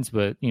any means,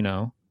 but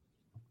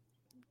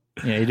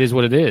it is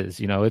what it is.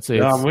 It's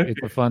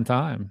a fun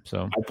time.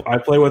 So I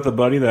play with a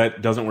buddy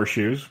that doesn't wear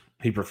shoes.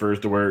 He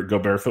prefers to go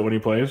barefoot when he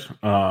plays.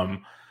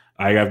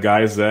 I have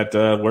guys that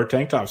wear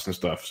tank tops and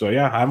stuff. So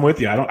yeah, I'm with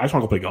you. I just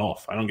want to go play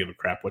golf. I don't give a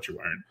crap what you're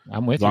wearing.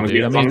 I'm with you.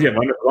 As long as you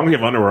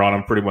have underwear on,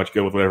 I'm pretty much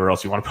good with whatever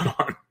else you want to put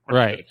on.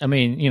 Right. I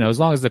mean, as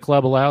long as the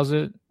club allows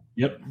it.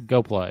 Yep.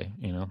 Go play.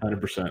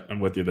 100%. I'm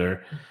with you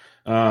there.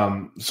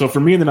 So for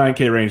me in the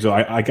 9K range, though,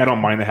 I don't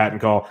mind the Hatton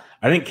call.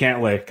 I think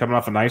Cantlay coming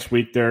off a nice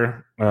week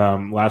there.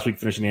 Last week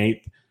finishing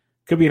 8th.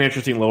 Could be an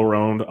interesting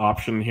low-round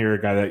option here.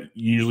 A guy that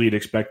usually you'd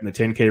expect in the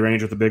 10K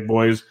range with the big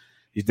boys.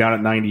 He's down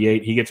at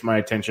 98. He gets my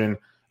attention.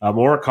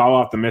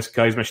 Morikawa off the missed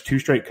cut. He's missed 2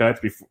 straight cuts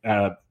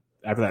after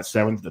that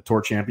 7th, the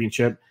Tour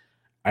Championship.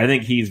 I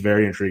think he's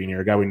very intriguing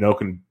here. A guy we know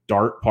can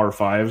dart par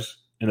 5s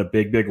in a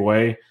big, big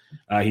way.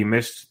 He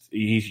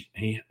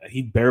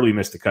barely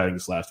missed the cut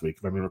this last week,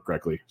 if I remember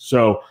correctly.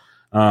 So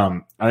I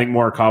think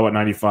Morikawa at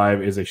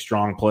 95 is a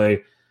strong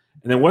play.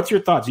 And then what's your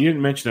thoughts? You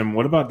didn't mention him.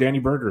 What about Danny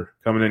Berger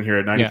coming in here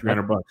at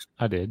 $9,300?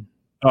 I did.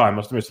 Oh, I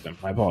must have missed him.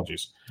 My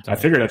apologies. I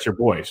figured that's your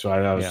boy, so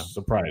I was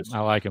surprised. I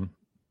like him.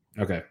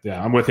 Okay,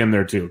 yeah, I'm with him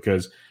there too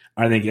because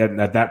I think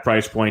at that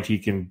price point he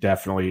can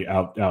definitely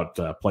out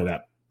play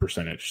that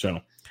percentage. So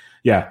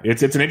yeah,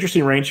 it's an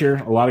interesting range here.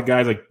 A lot of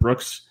guys like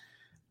Brooks,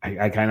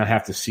 I kind of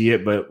have to see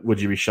it, but would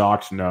you be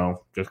shocked?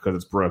 No, just because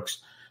it's Brooks.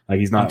 Like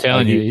he's not. I'm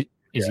telling you,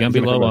 he's going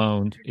to be low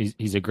owned.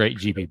 He's a great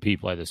GPP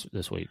play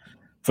this week.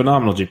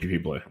 Phenomenal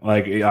GPP play.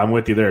 Like I'm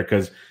with you there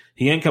because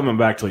he ain't coming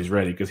back till he's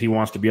ready because he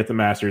wants to be at the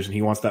Masters and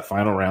he wants that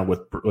final round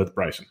with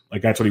Bryson.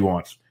 Like that's what he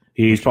wants.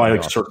 He's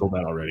probably circled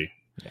that already.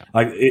 Yeah.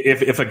 Like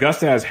if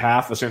Augusta has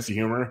half a sense of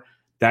humor,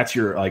 that's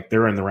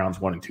they're in the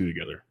rounds 1 and 2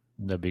 together.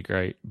 That'd be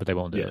great, but they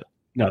won't do it.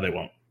 No, they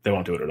won't. They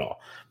won't do it at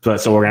all.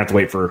 So we're gonna have to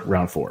wait for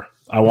round 4.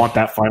 I want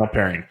that final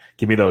pairing.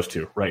 Give me those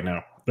 2 right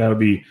now. That would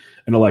be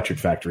an electric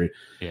factory.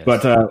 Yes.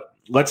 But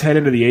let's head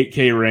into the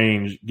 8K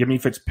range. Give me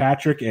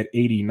Fitzpatrick at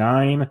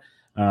 89,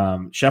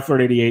 Scheffler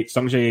at 88,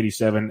 Sungjae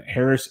 87,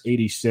 Harris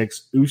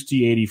 86,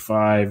 Usti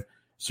 85,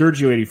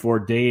 Sergio 84,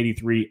 Day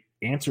 83,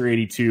 Answer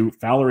 82,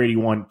 Fowler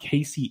 81,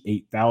 Casey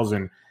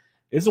 8,000.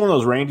 This is one of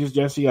those ranges,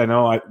 Jesse. I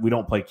know we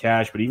don't play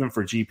cash, but even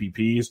for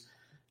GPPs,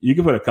 you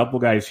can put a couple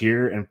guys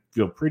here and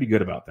feel pretty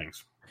good about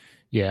things.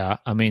 Yeah,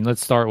 I mean,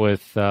 let's start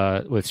with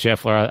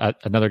Scheffler,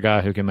 another guy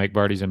who can make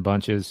birdies in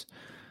bunches.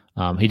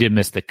 He did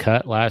miss the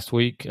cut last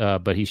week,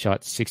 but he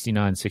shot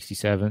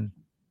 69-67.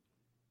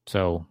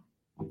 So,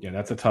 yeah,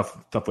 that's a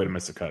tough way to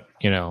miss the cut.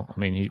 I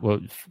mean,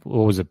 what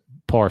was it,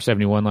 par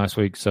 71 last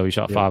week? So he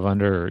shot 5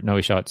 under, or no,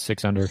 he shot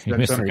 6 under. He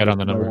missed the cut on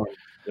the number.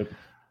 Yep.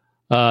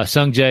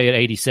 Sungjae at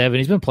 87.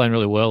 He's been playing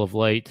really well of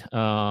late.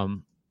 Last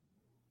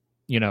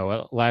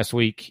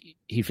week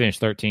he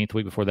finished 13th.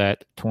 Week before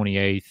that,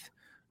 28th.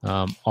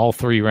 All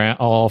 4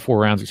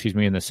 rounds,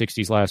 in the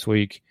 60s last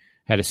week.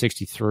 Had a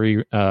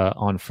 63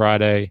 on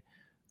Friday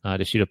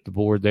to shoot up the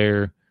board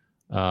there.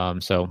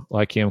 So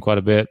like him quite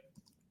a bit.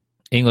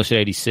 English at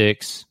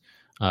 86.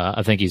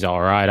 I think he's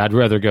all right. I'd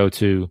rather go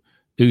to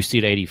Usti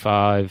at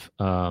 85.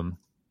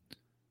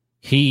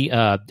 He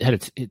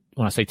had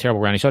when I say terrible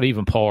round, he shot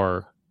even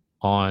par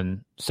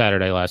on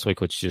Saturday last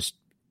week, which just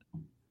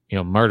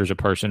murders a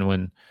person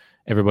when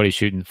everybody's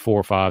shooting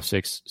 4, 5,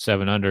 6,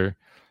 7 under.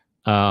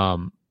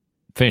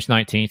 Finished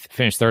 19th,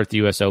 finished 3rd at the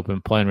U.S.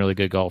 Open, playing really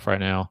good golf right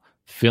now,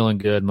 feeling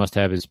good. Must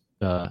have his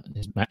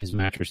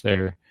mattress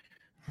there,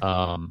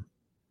 or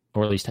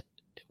at least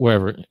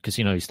wherever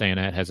casino he's staying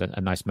at has a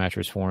nice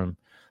mattress for him.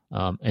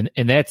 And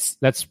that's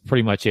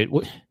pretty much it.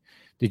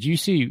 Did you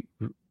see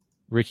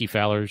Ricky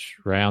Fowler's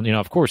round?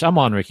 Of course, I'm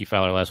on Ricky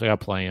Fowler last week. I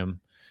play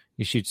him.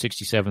 He shoots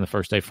 67 the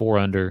first day, 4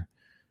 under,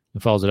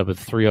 and follows it up with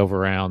 3 over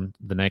round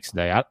the next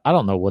day. I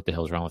don't know what the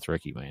hell's wrong with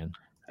Ricky, man.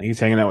 I think he's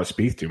hanging out with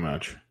Spieth too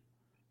much.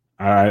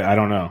 I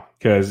don't know,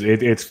 because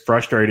it's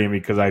frustrating,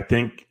 because I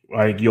think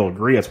you'll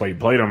agree that's why you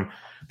played him.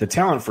 The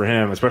talent for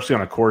him, especially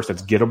on a course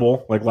that's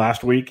gettable like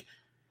last week,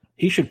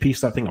 he should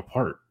piece that thing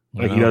apart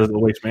like he does the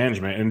waste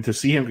management. And to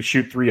see him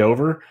shoot 3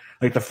 over,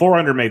 like the 4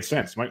 under made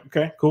sense. I'm like,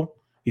 okay, cool.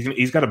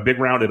 He's got a big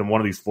round in him one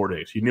of these 4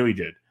 days. You knew he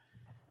did.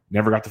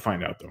 Never got to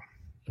find out though.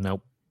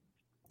 Nope.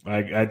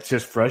 Like, it's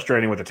just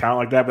frustrating with a talent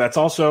like that. But that's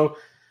also,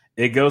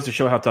 it goes to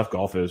show how tough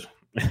golf is.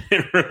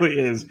 It really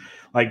is.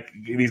 Like,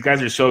 these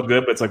guys are so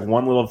good, but it's like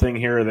one little thing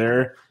here or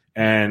there,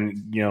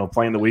 and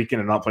playing the weekend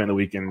and not playing the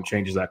weekend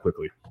changes that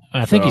quickly.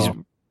 I think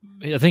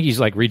he's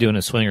like redoing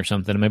a swing or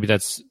something. Maybe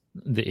that's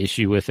the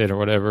issue with it or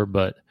whatever.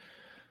 But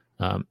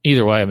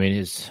either way, I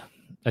mean,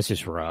 that's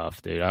just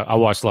rough, dude. I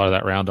watched a lot of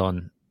that round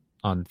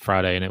on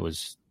Friday, and it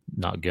was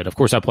not good. Of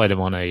course, I played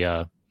him on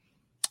a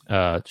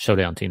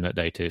showdown team that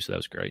day too, so that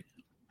was great.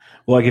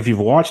 Well, like, if you've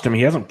watched him,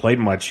 he hasn't played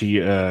much.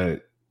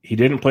 He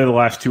didn't play the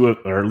last 2,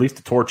 or at least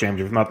the Tour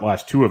Championship, if not the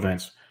last 2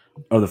 events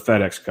of the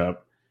FedEx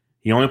Cup.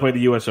 He only played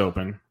the U.S.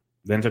 Open,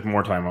 then took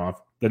more time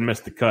off, then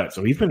missed the cut.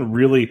 So he's been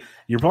really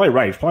 – you're probably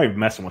right. He's probably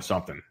messing with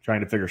something, trying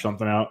to figure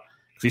something out,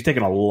 because he's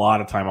taking a lot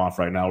of time off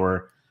right now,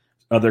 where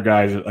other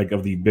guys like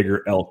of the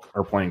bigger elk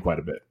are playing quite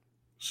a bit.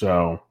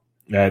 So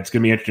it's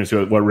going to be interesting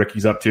to see what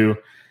Ricky's up to.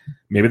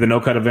 Maybe the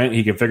no-cut event,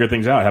 he can figure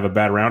things out, have a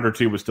bad round or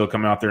two, but still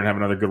come out there and have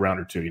another good round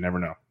or two. You never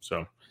know.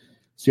 So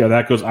see how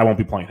that goes. I won't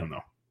be playing him,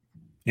 though.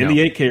 In the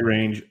 8K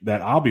range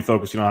that I'll be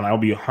focusing on, I'll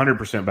be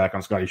 100% back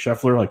on Scotty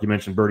Scheffler. Like you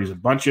mentioned, birdies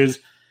and bunches.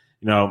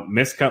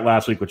 Missed cut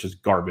last week, which is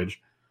garbage.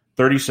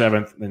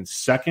 37th, then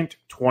 2nd,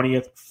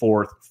 20th,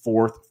 4th,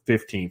 4th,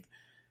 15th.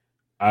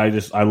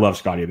 I love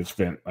Scotty at this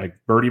event. Like,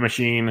 birdie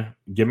machine,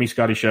 give me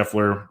Scotty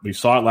Scheffler. We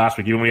saw it last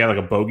week. Even when he had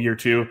like a bogey or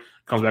two,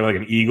 comes back like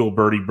an eagle,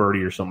 birdie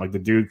or something. Like, the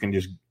dude can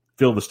just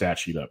fill the stat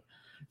sheet up.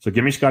 So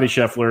give me Scotty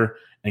Scheffler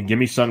and give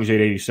me Sungjae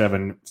at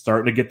 87.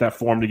 Starting to get that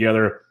form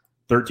together.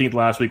 13th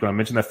last week when I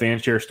mentioned the fan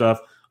share stuff.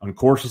 On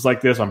courses like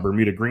this, on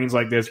Bermuda greens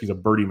like this, he's a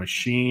birdie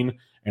machine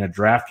and a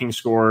DraftKings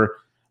scorer.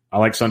 I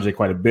like Sungjae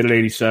quite a bit at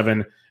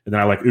 87, and then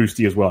I like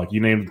Usti as well. Like, you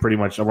named pretty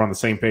much, we're on the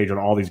same page on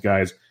all these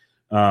guys.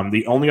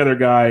 The only other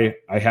guy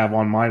I have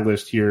on my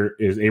list here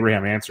is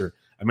Abraham Answer.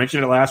 I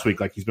mentioned it last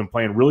week. Like, he's been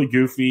playing really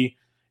goofy.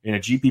 In a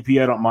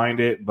GPP, I don't mind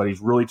it, but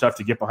he's really tough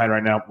to get behind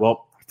right now.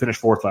 Well, he finished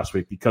 4th last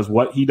week, because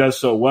what he does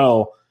so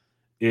well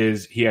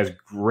is he has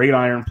great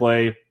iron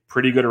play,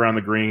 pretty good around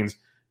the greens.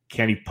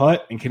 Can he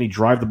putt, and can he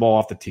drive the ball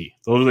off the tee?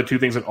 Those are the two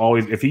things that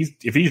always, if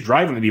he's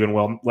driving it even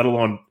well, let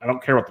alone, I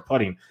don't care about the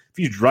putting. If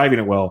he's driving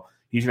it well,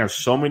 he's going to have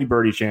so many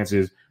birdie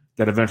chances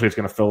that eventually it's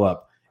going to fill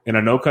up. In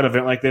a no-cut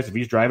event like this, if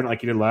he's driving it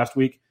like he did last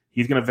week,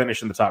 he's going to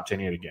finish in the top 10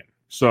 yet again.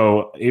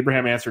 So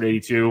Abraham answered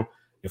 82.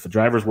 If the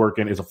driver's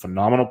working, is a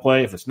phenomenal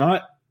play. If it's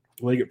not,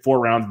 we'll get 4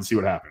 rounds and see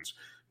what happens.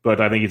 But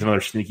I think he's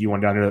another sneaky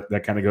one down here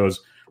that kind of goes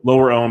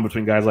lower owned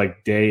between guys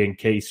like Day and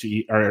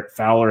Casey, or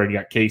Fowler, and you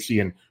got Casey,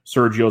 and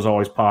Sergio's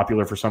always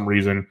popular for some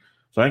reason.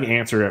 So I think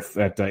Answer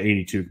at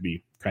 82 could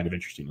be kind of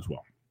interesting as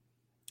well.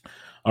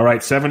 All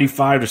right,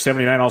 75 to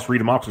 79. I'll just read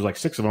them off. There's like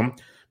 6 of them.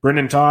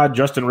 Brendan Todd,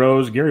 Justin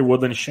Rose, Gary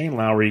Woodland, Shane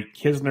Lowry,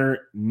 Kisner,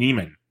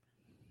 Neiman.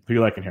 Who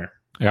you liking here?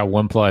 I got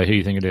one play. Who do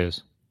you think it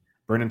is?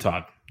 Brendan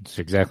Todd. That's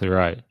exactly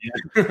right.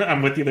 Yeah.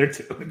 I'm with you there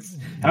too.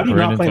 How do you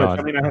not play him at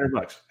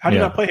 $7,900? How do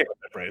you not play him at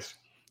that price?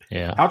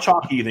 Yeah. How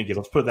chalky do you think he is?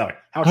 Let's put it that way.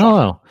 I don't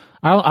know.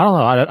 I don't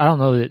know. I don't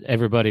know that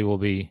everybody will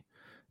be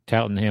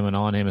touting him and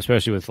on him,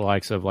 especially with the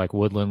likes of like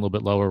Woodland, a little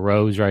bit lower,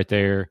 Rose right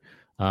there.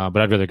 But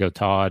I'd rather go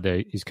Todd.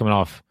 He's coming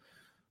off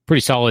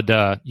pretty solid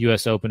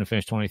U.S. Open and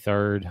finished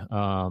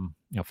 23rd.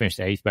 Finished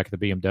 8th back at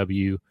the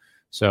BMW.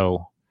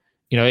 So,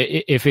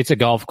 if it's a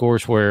golf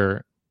course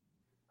where,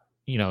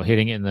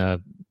 hitting it in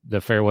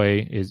the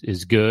fairway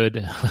is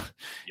good,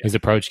 his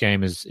approach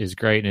game is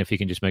great, and if he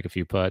can just make a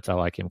few putts, I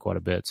like him quite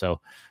a bit.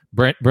 So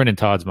Brendan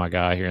Todd's my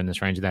guy here in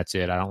this range, and that's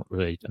it. I'm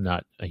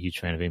not a huge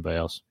fan of anybody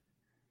else.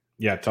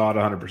 Yeah, Todd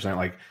 100%.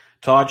 Like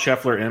Todd,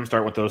 Scheffler, M,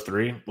 start with those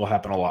 3 will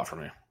happen a lot for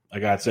me.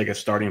 Like, I'd say a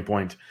starting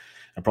point.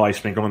 I'd probably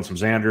sprinkle in some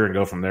Xander and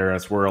go from there.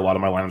 That's where a lot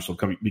of my lineups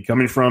will be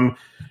coming from.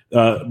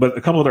 But a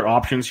couple other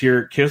options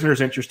here.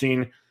 Kisner's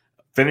interesting.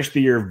 Finished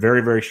the year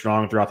very, very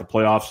strong throughout the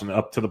playoffs and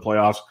up to the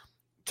playoffs.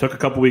 Took a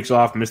couple weeks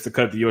off, missed the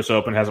cut at the U.S.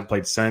 Open, hasn't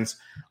played since.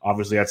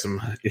 Obviously had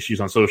some issues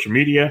on social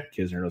media.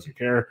 Kisner doesn't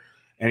care.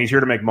 And he's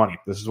here to make money.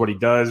 This is what he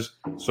does.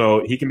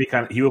 So he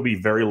will be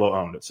very low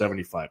owned at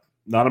 75.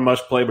 Not a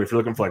must play, but if you're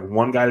looking for like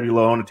one guy to be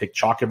low owned and take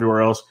chalk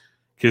everywhere else,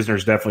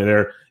 Kisner's definitely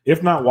there.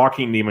 If not,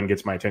 Joaquin Neiman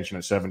gets my attention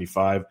at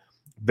 75.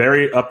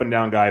 Very up and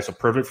down guy, so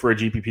perfect for a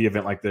GPP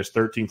event like this.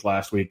 13th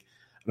last week.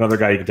 Another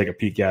guy you can take a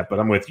peek at, but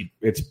I'm with you.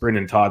 It's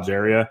Brendan Todd's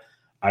area.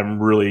 I'm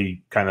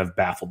really kind of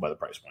baffled by the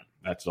price point.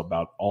 That's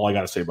about all I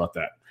got to say about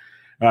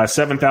that.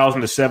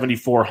 7,000 to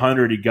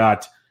 7,400. You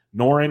got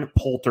Noren,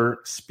 Poulter,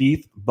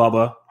 Spieth,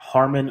 Bubba,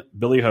 Harmon,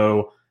 Billy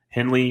Ho,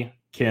 Henley,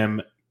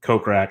 Kim,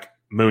 Kokrak,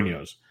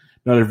 Munoz.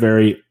 Another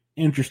very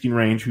interesting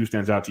range. Who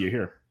stands out to you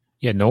here?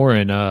 Yeah,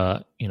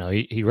 Noren,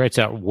 he rates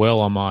out well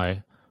on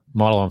my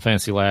model on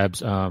Fantasy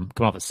Labs. Coming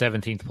off a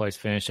 17th place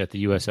finish at the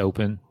U.S.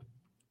 Open.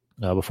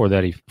 Before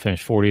that, he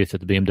finished 40th at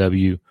the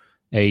BMW,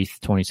 8th,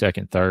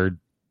 22nd, 3rd.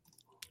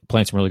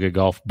 Playing some really good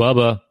golf.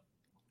 Bubba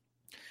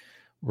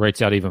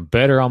rates out even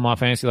better on my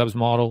Fantasy Labs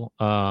model.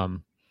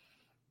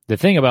 The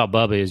thing about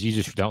Bubba is you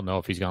just don't know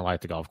if he's going to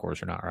like the golf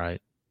course or not,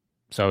 right?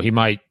 So he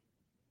might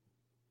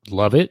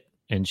love it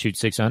and shoot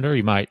 6 under.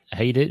 He might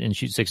hate it and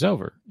shoot 6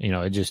 over.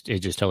 It just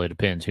totally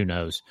depends. Who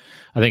knows?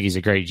 I think he's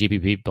a great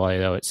GPP play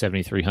though at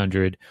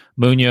 7,300.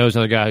 Munoz,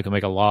 another guy who can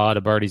make a lot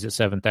of birdies at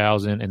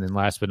 7,000. And then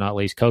last but not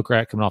least,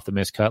 Kokrak coming off the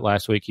missed cut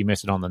last week. He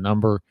missed it on the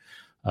number.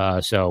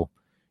 So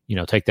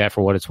take that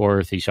for what it's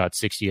worth. He shot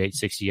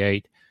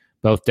 68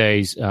 both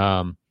days,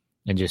 and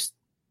just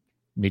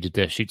needed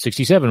to shoot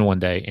 67 one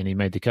day, and he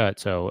made the cut.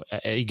 So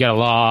he got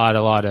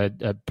a lot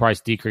of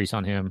price decrease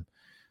on him.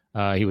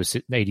 He was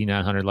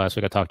 8,900 last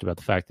week. I talked about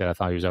the fact that I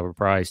thought he was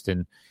overpriced,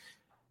 and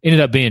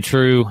ended up being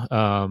true.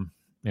 And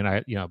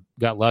I,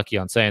 got lucky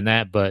on saying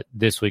that. But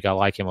this week I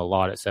like him a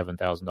lot at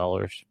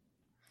 $7,000.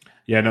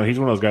 Yeah, no, he's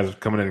one of those guys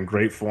coming in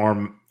great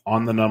form,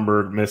 on the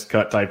number, missed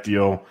cut type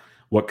deal.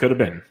 What could have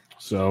been?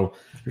 So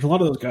there's a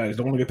lot of those guys.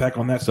 Don't want to get back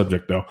on that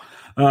subject though.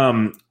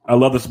 I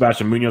love the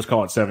Sebastian Munoz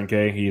call at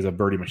 7K. He's a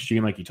birdie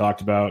machine, like you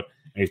talked about,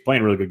 and he's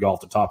playing really good golf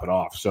to top it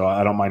off. So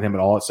I don't mind him at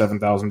all at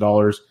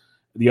 $7,000.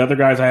 The other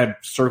guys I had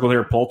circled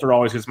here, Poulter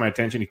always gets my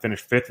attention. He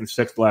finished 5th and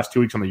 6th the last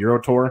 2 weeks on the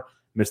Euro Tour.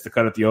 Missed the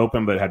cut at the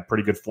Open, but had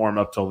pretty good form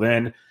up till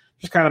then.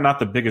 Just kind of not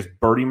the biggest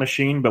birdie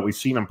machine, but we've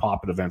seen him pop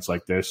at events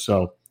like this.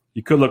 So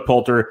you could look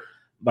Poulter.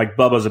 Like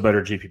Bubba's a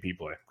better GPP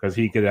play because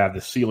he could have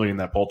the ceiling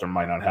that Poulter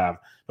might not have,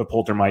 but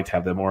Poulter might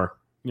have the more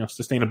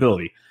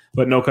sustainability.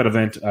 But no cut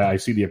event, I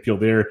see the appeal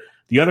there.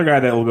 The other guy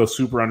that will go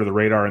super under the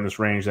radar in this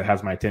range that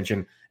has my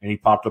attention, and he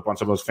popped up on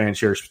some of those fan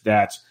share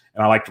stats,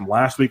 and I liked him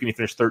last week, and he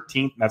finished 13th.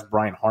 And that's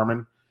Brian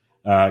Harmon,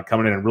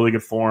 coming in really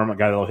good form, a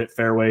guy that will hit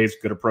fairways,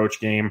 good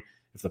approach game.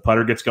 If the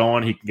putter gets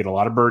going, he can get a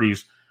lot of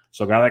birdies.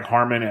 So a guy like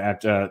Harmon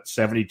at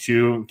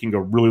 72 can go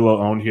really low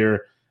owned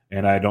here,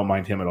 and I don't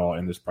mind him at all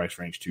in this price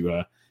range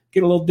to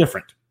get a little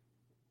different.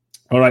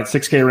 All right,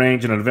 6K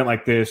range in an event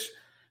like this,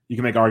 you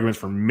can make arguments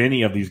for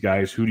many of these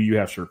guys. Who do you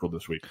have circled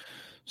this week?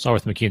 Saw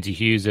with Mackenzie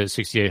Hughes at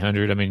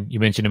 6,800. I mean, you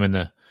mentioned him in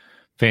the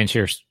fan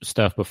share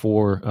stuff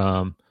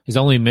before. His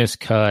only missed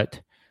cut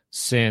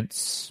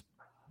since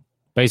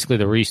basically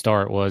the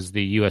restart was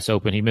the U.S.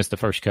 Open. He missed the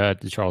first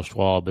cut, the Charles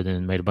Schwab, but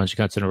then made a bunch of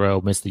cuts in a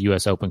row, missed the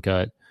U.S. Open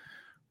cut.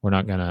 We're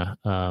not going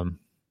to,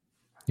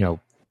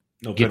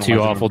 get too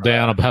awful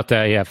down about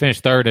that. Yeah,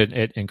 finished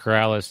 3rd in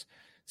Corrales,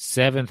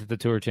 7th at the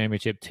Tour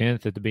Championship,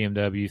 10th at the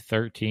BMW,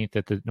 13th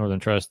at the Northern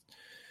Trust.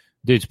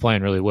 Dude's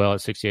playing really well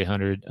at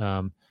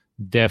 6,800.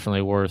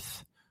 Definitely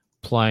worth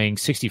playing.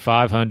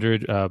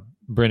 6,500,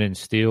 Brennan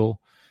Steele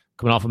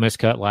coming off a missed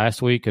cut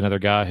last week. Another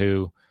guy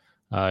who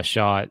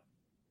shot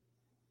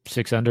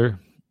 6 under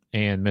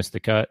and missed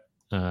the cut.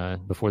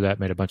 Before that,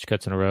 made a bunch of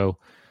cuts in a row.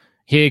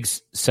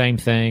 Higgs, same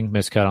thing,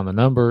 missed cut on the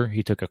number.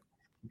 He took a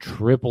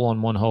triple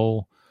on one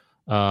hole,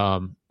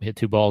 hit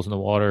 2 balls in the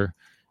water,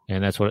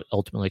 and that's what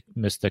ultimately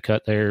missed the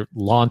cut there.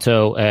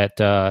 Lonto at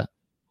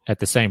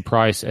the same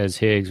price as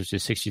Higgs, which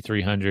is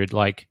 6,300.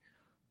 Like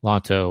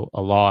Lonto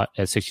a lot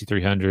at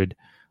 6,300.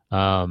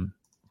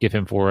 Give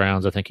him 4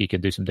 rounds. I think he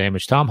can do some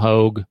damage. Tom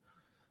Hogue,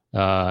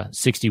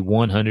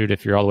 6,100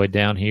 if you're all the way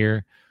down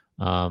here.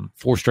 4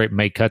 straight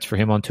made cuts for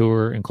him on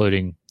tour,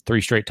 including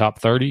 3 straight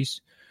top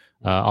 30s.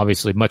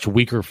 Obviously much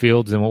weaker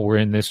fields than what we're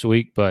in this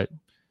week, but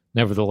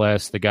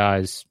nevertheless, the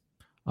guy's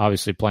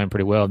obviously playing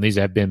pretty well. And these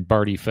have been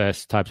birdie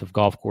fest types of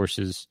golf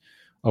courses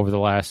over the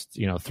last,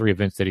 3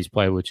 events that he's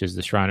played, which is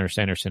the Shriners,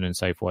 Sanderson, and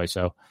Safeway.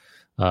 So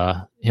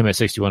him at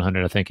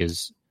 6,100, I think,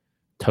 is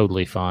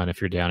totally fine if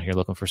you're down here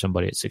looking for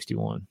somebody at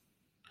 61.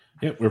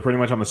 Yep, we're pretty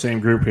much on the same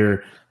group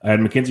here. I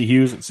had Mackenzie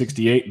Hughes at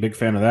 68, big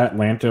fan of that.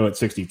 Lanto at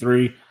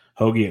 63,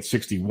 Hoagie at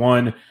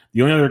 61.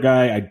 The only other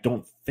guy I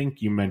don't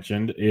think you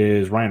mentioned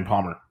is Ryan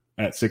Palmer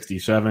at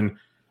 67.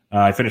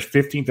 I finished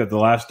 15th at the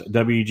last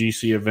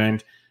WGC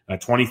event,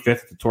 25th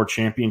at the Tour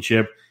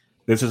Championship.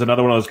 This is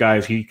another one of those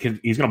guys. He's going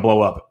to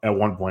blow up at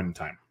one point in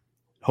time.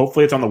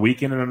 Hopefully it's on the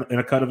weekend in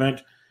a cut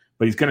event,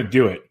 but he's going to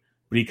do it.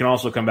 But he can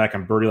also come back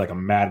and birdie like a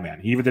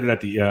madman. He even did it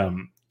at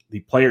the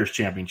Players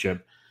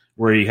Championship,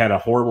 where he had a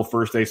horrible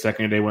first day,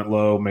 second day went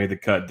low, made the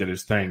cut, did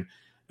his thing.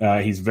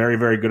 He's very,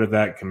 very good at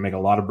that, can make a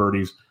lot of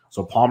birdies.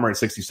 So Palmer at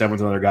 67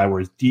 is another guy where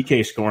his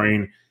DK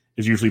scoring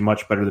is usually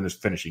much better than his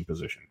finishing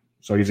position.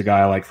 So he's a guy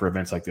I like for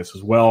events like this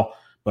as well.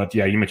 But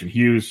yeah, you mentioned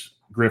Hughes,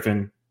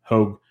 Griffin,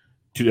 Hogue,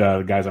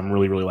 2 guys I'm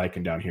really, really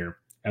liking down here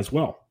as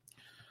well.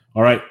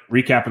 All right,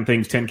 recapping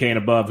things, 10K and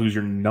above. Who's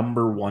your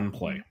number 1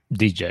 play?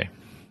 DJ.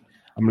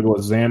 I'm going to go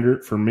with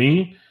Xander. For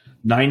me,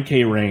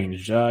 9K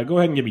range. Go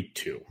ahead and give me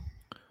 2.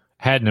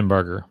 Hatton and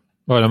Berger.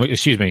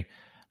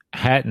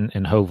 Hatton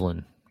and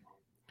Hovland.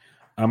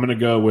 I'm going to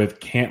go with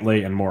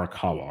Cantlay and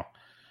Morikawa.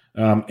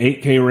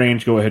 8K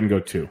range, go ahead and go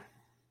 2.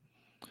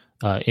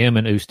 M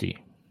and Usti.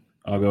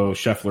 I'll go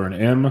Scheffler and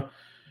M.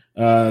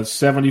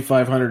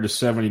 7,500 to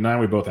 79.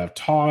 We both have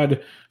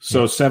Todd.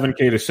 So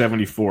 7K to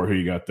 74. Who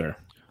you got there?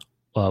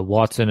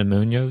 Watson and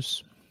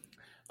Munoz.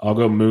 I'll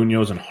go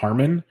Munoz and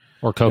Harmon.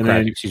 Or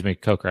Kokrak. Excuse me,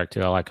 Kokrak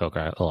too. I like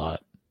Kokrak a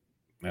lot.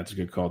 That's a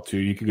good call too.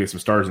 You can get some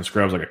stars and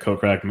scrubs like a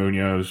Kokrak,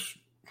 Munoz.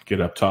 Get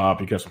up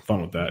top. You can have some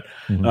fun with that.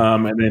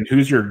 Mm-hmm. And then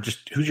who's your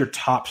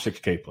top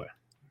 6K play?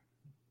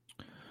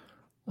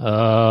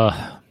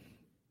 I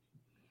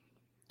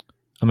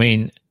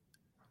mean,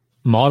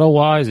 model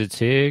wise, it's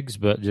Higgs,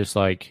 but just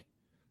like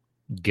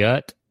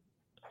gut,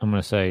 I'm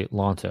going to say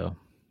Lonto.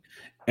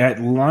 At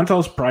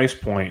Lonto's price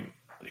point,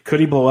 could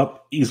he blow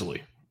up?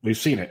 Easily. We've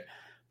seen it.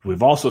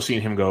 We've also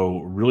seen him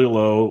go really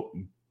low,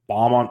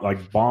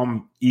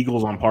 bomb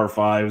eagles on par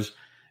fives.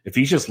 If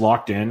he's just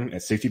locked in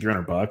at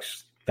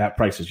 $6,300, that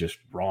price is just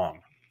wrong.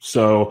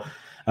 So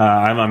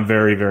I'm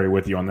very, very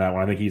with you on that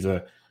one. I think he's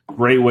a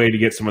great way to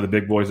get some of the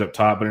big boys up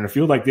top. But in a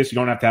field like this, you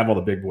don't have to have all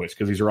the big boys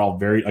because these are all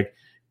very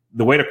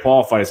the way to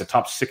qualify is the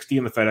top 60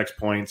 in the FedEx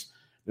points.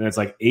 Then it's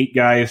 8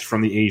 guys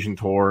from the Asian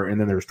Tour,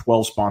 and then there's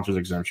 12 sponsors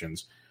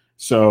exemptions.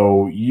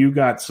 So you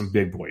got some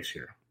big boys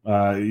here.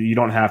 You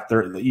don't have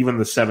to. Even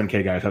the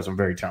 7K guys have some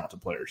very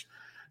talented players.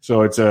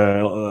 So it's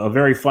a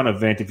very fun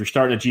event. If you're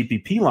starting a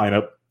GPP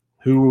lineup,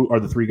 who are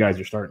the 3 guys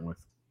you're starting with?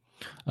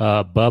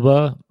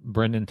 Bubba,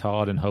 Brendan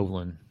Todd, and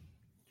Hovland.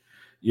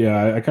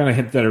 Yeah, I kind of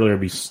hinted that earlier.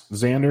 It'd be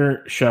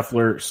Xander,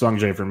 Scheffler,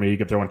 Sungjae for me. You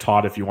could throw in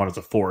Todd if you want as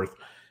a 4th,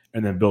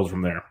 and then build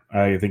from there.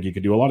 I think you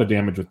could do a lot of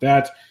damage with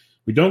that.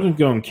 We don't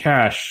go in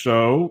cash,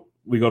 so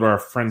we go to our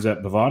friends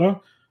at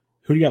Bovada.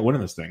 Who do you got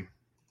winning this thing?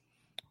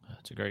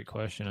 That's a great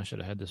question. I should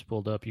have had this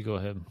pulled up. You go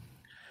ahead.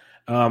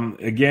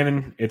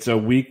 Again, it's a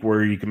week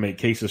where you can make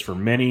cases for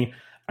many.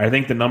 I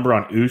think the number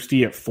on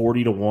Usti at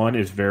 40-1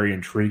 is very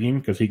intriguing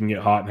because he can get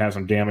hot and have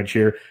some damage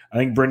here. I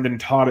think Brendan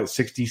Todd at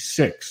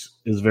 66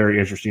 is very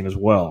interesting as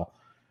well.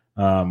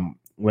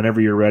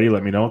 Whenever you're ready,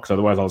 let me know because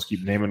otherwise I'll just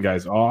keep naming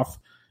guys off.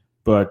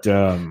 But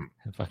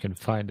if I can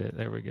find it,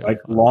 there we go.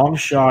 Long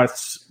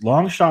shots.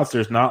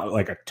 There's not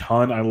a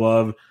ton I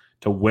love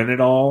to win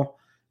it all.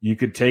 You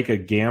could take a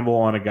gamble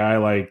on a guy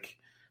like.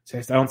 I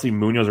don't see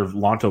Munoz or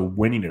Lonto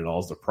winning it all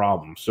is the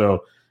problem.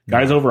 So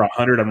guys over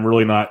 100, I'm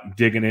really not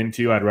digging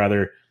into. I'd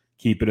rather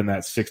keep it in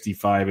that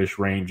 65-ish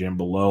range and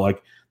below.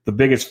 The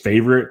biggest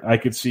favorite I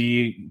could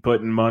see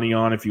putting money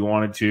on if you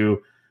wanted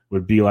to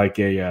would be I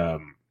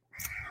think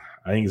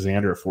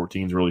Xander at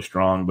 14 is really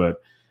strong,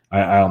 but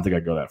I don't think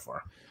I'd go that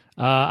far.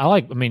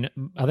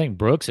 I think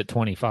Brooks at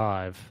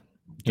 25.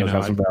 Does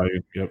have some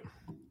value. Yep.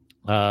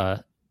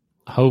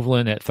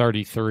 Hovland at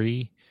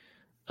 33.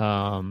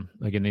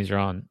 Again, these are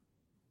on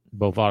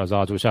Bovada's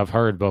odds, which I've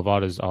heard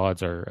Bovada's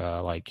odds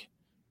are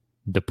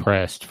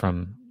depressed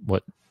from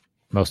what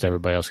most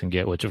everybody else can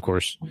get, which of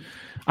course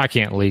I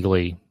can't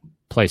legally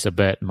place a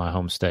bet in my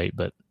home state,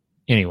 but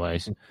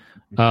anyways.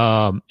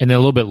 And then a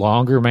little bit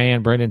longer,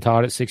 man, Brendan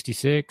Todd at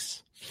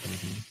 66.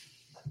 Mm-hmm.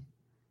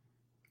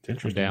 It's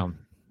interesting. Down.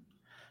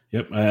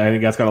 Yep, I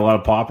think that's got a lot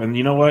of pop. And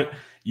you know what?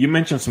 You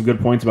mentioned some good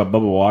points about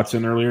Bubba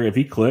Watson earlier. If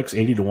he clicks,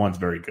 80-1 is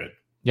very good.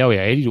 Oh,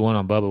 yeah, 80-1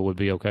 on Bubba would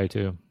be okay,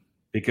 too.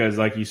 Because,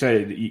 like you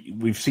said,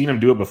 we've seen him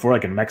do it before,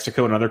 in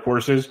Mexico and other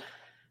courses.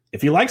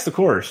 If he likes the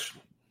course,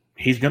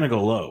 he's going to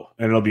go low,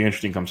 and it'll be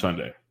interesting come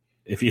Sunday.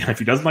 If he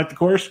doesn't like the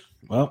course,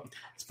 well,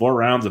 it's 4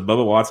 rounds of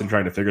Bubba Watson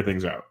trying to figure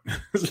things out.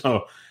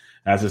 So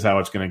that's just how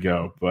it's going to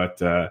go. But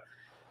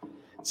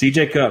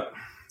CJ Cup,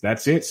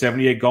 that's it.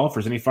 78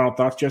 golfers. Any final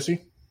thoughts,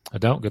 Jesse? I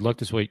don't. Good luck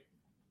this week.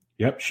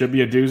 Yep, should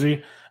be a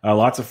doozy.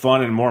 Lots of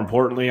fun, and more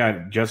importantly,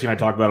 Jesse and I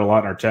talk about it a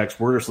lot in our text.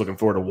 We're just looking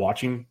forward to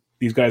watching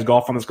these guys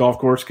golf on this golf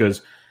course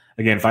because,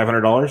 again,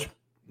 $500,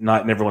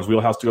 not in everyone's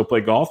wheelhouse to go play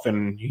golf,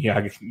 and you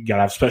got to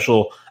have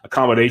special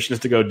accommodations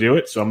to go do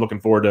it. So I'm looking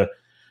forward to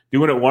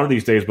doing it one of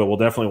these days, but we'll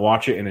definitely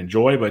watch it and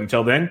enjoy. But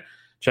until then,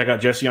 check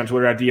out Jesse on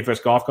Twitter at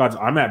DFS Golf Gods.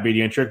 I'm at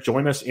BDNtrick.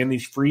 Join us in the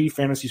free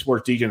Fantasy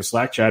Sports DJ and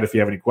Slack chat if you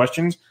have any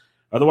questions.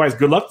 Otherwise,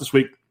 good luck this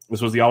week.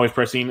 This was the Always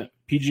Pressing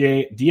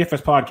PGA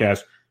DFS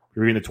podcast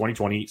reviewing the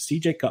 2020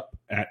 CJ Cup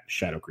at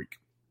Shadow Creek.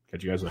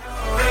 Catch you guys later.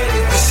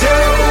 The show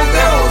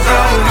goes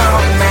on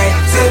all night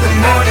till the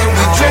morning.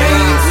 We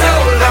dream so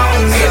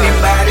long.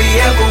 Anybody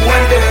ever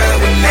wonder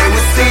when they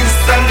would see the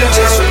sun?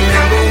 Just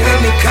remember when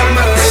they come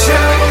up.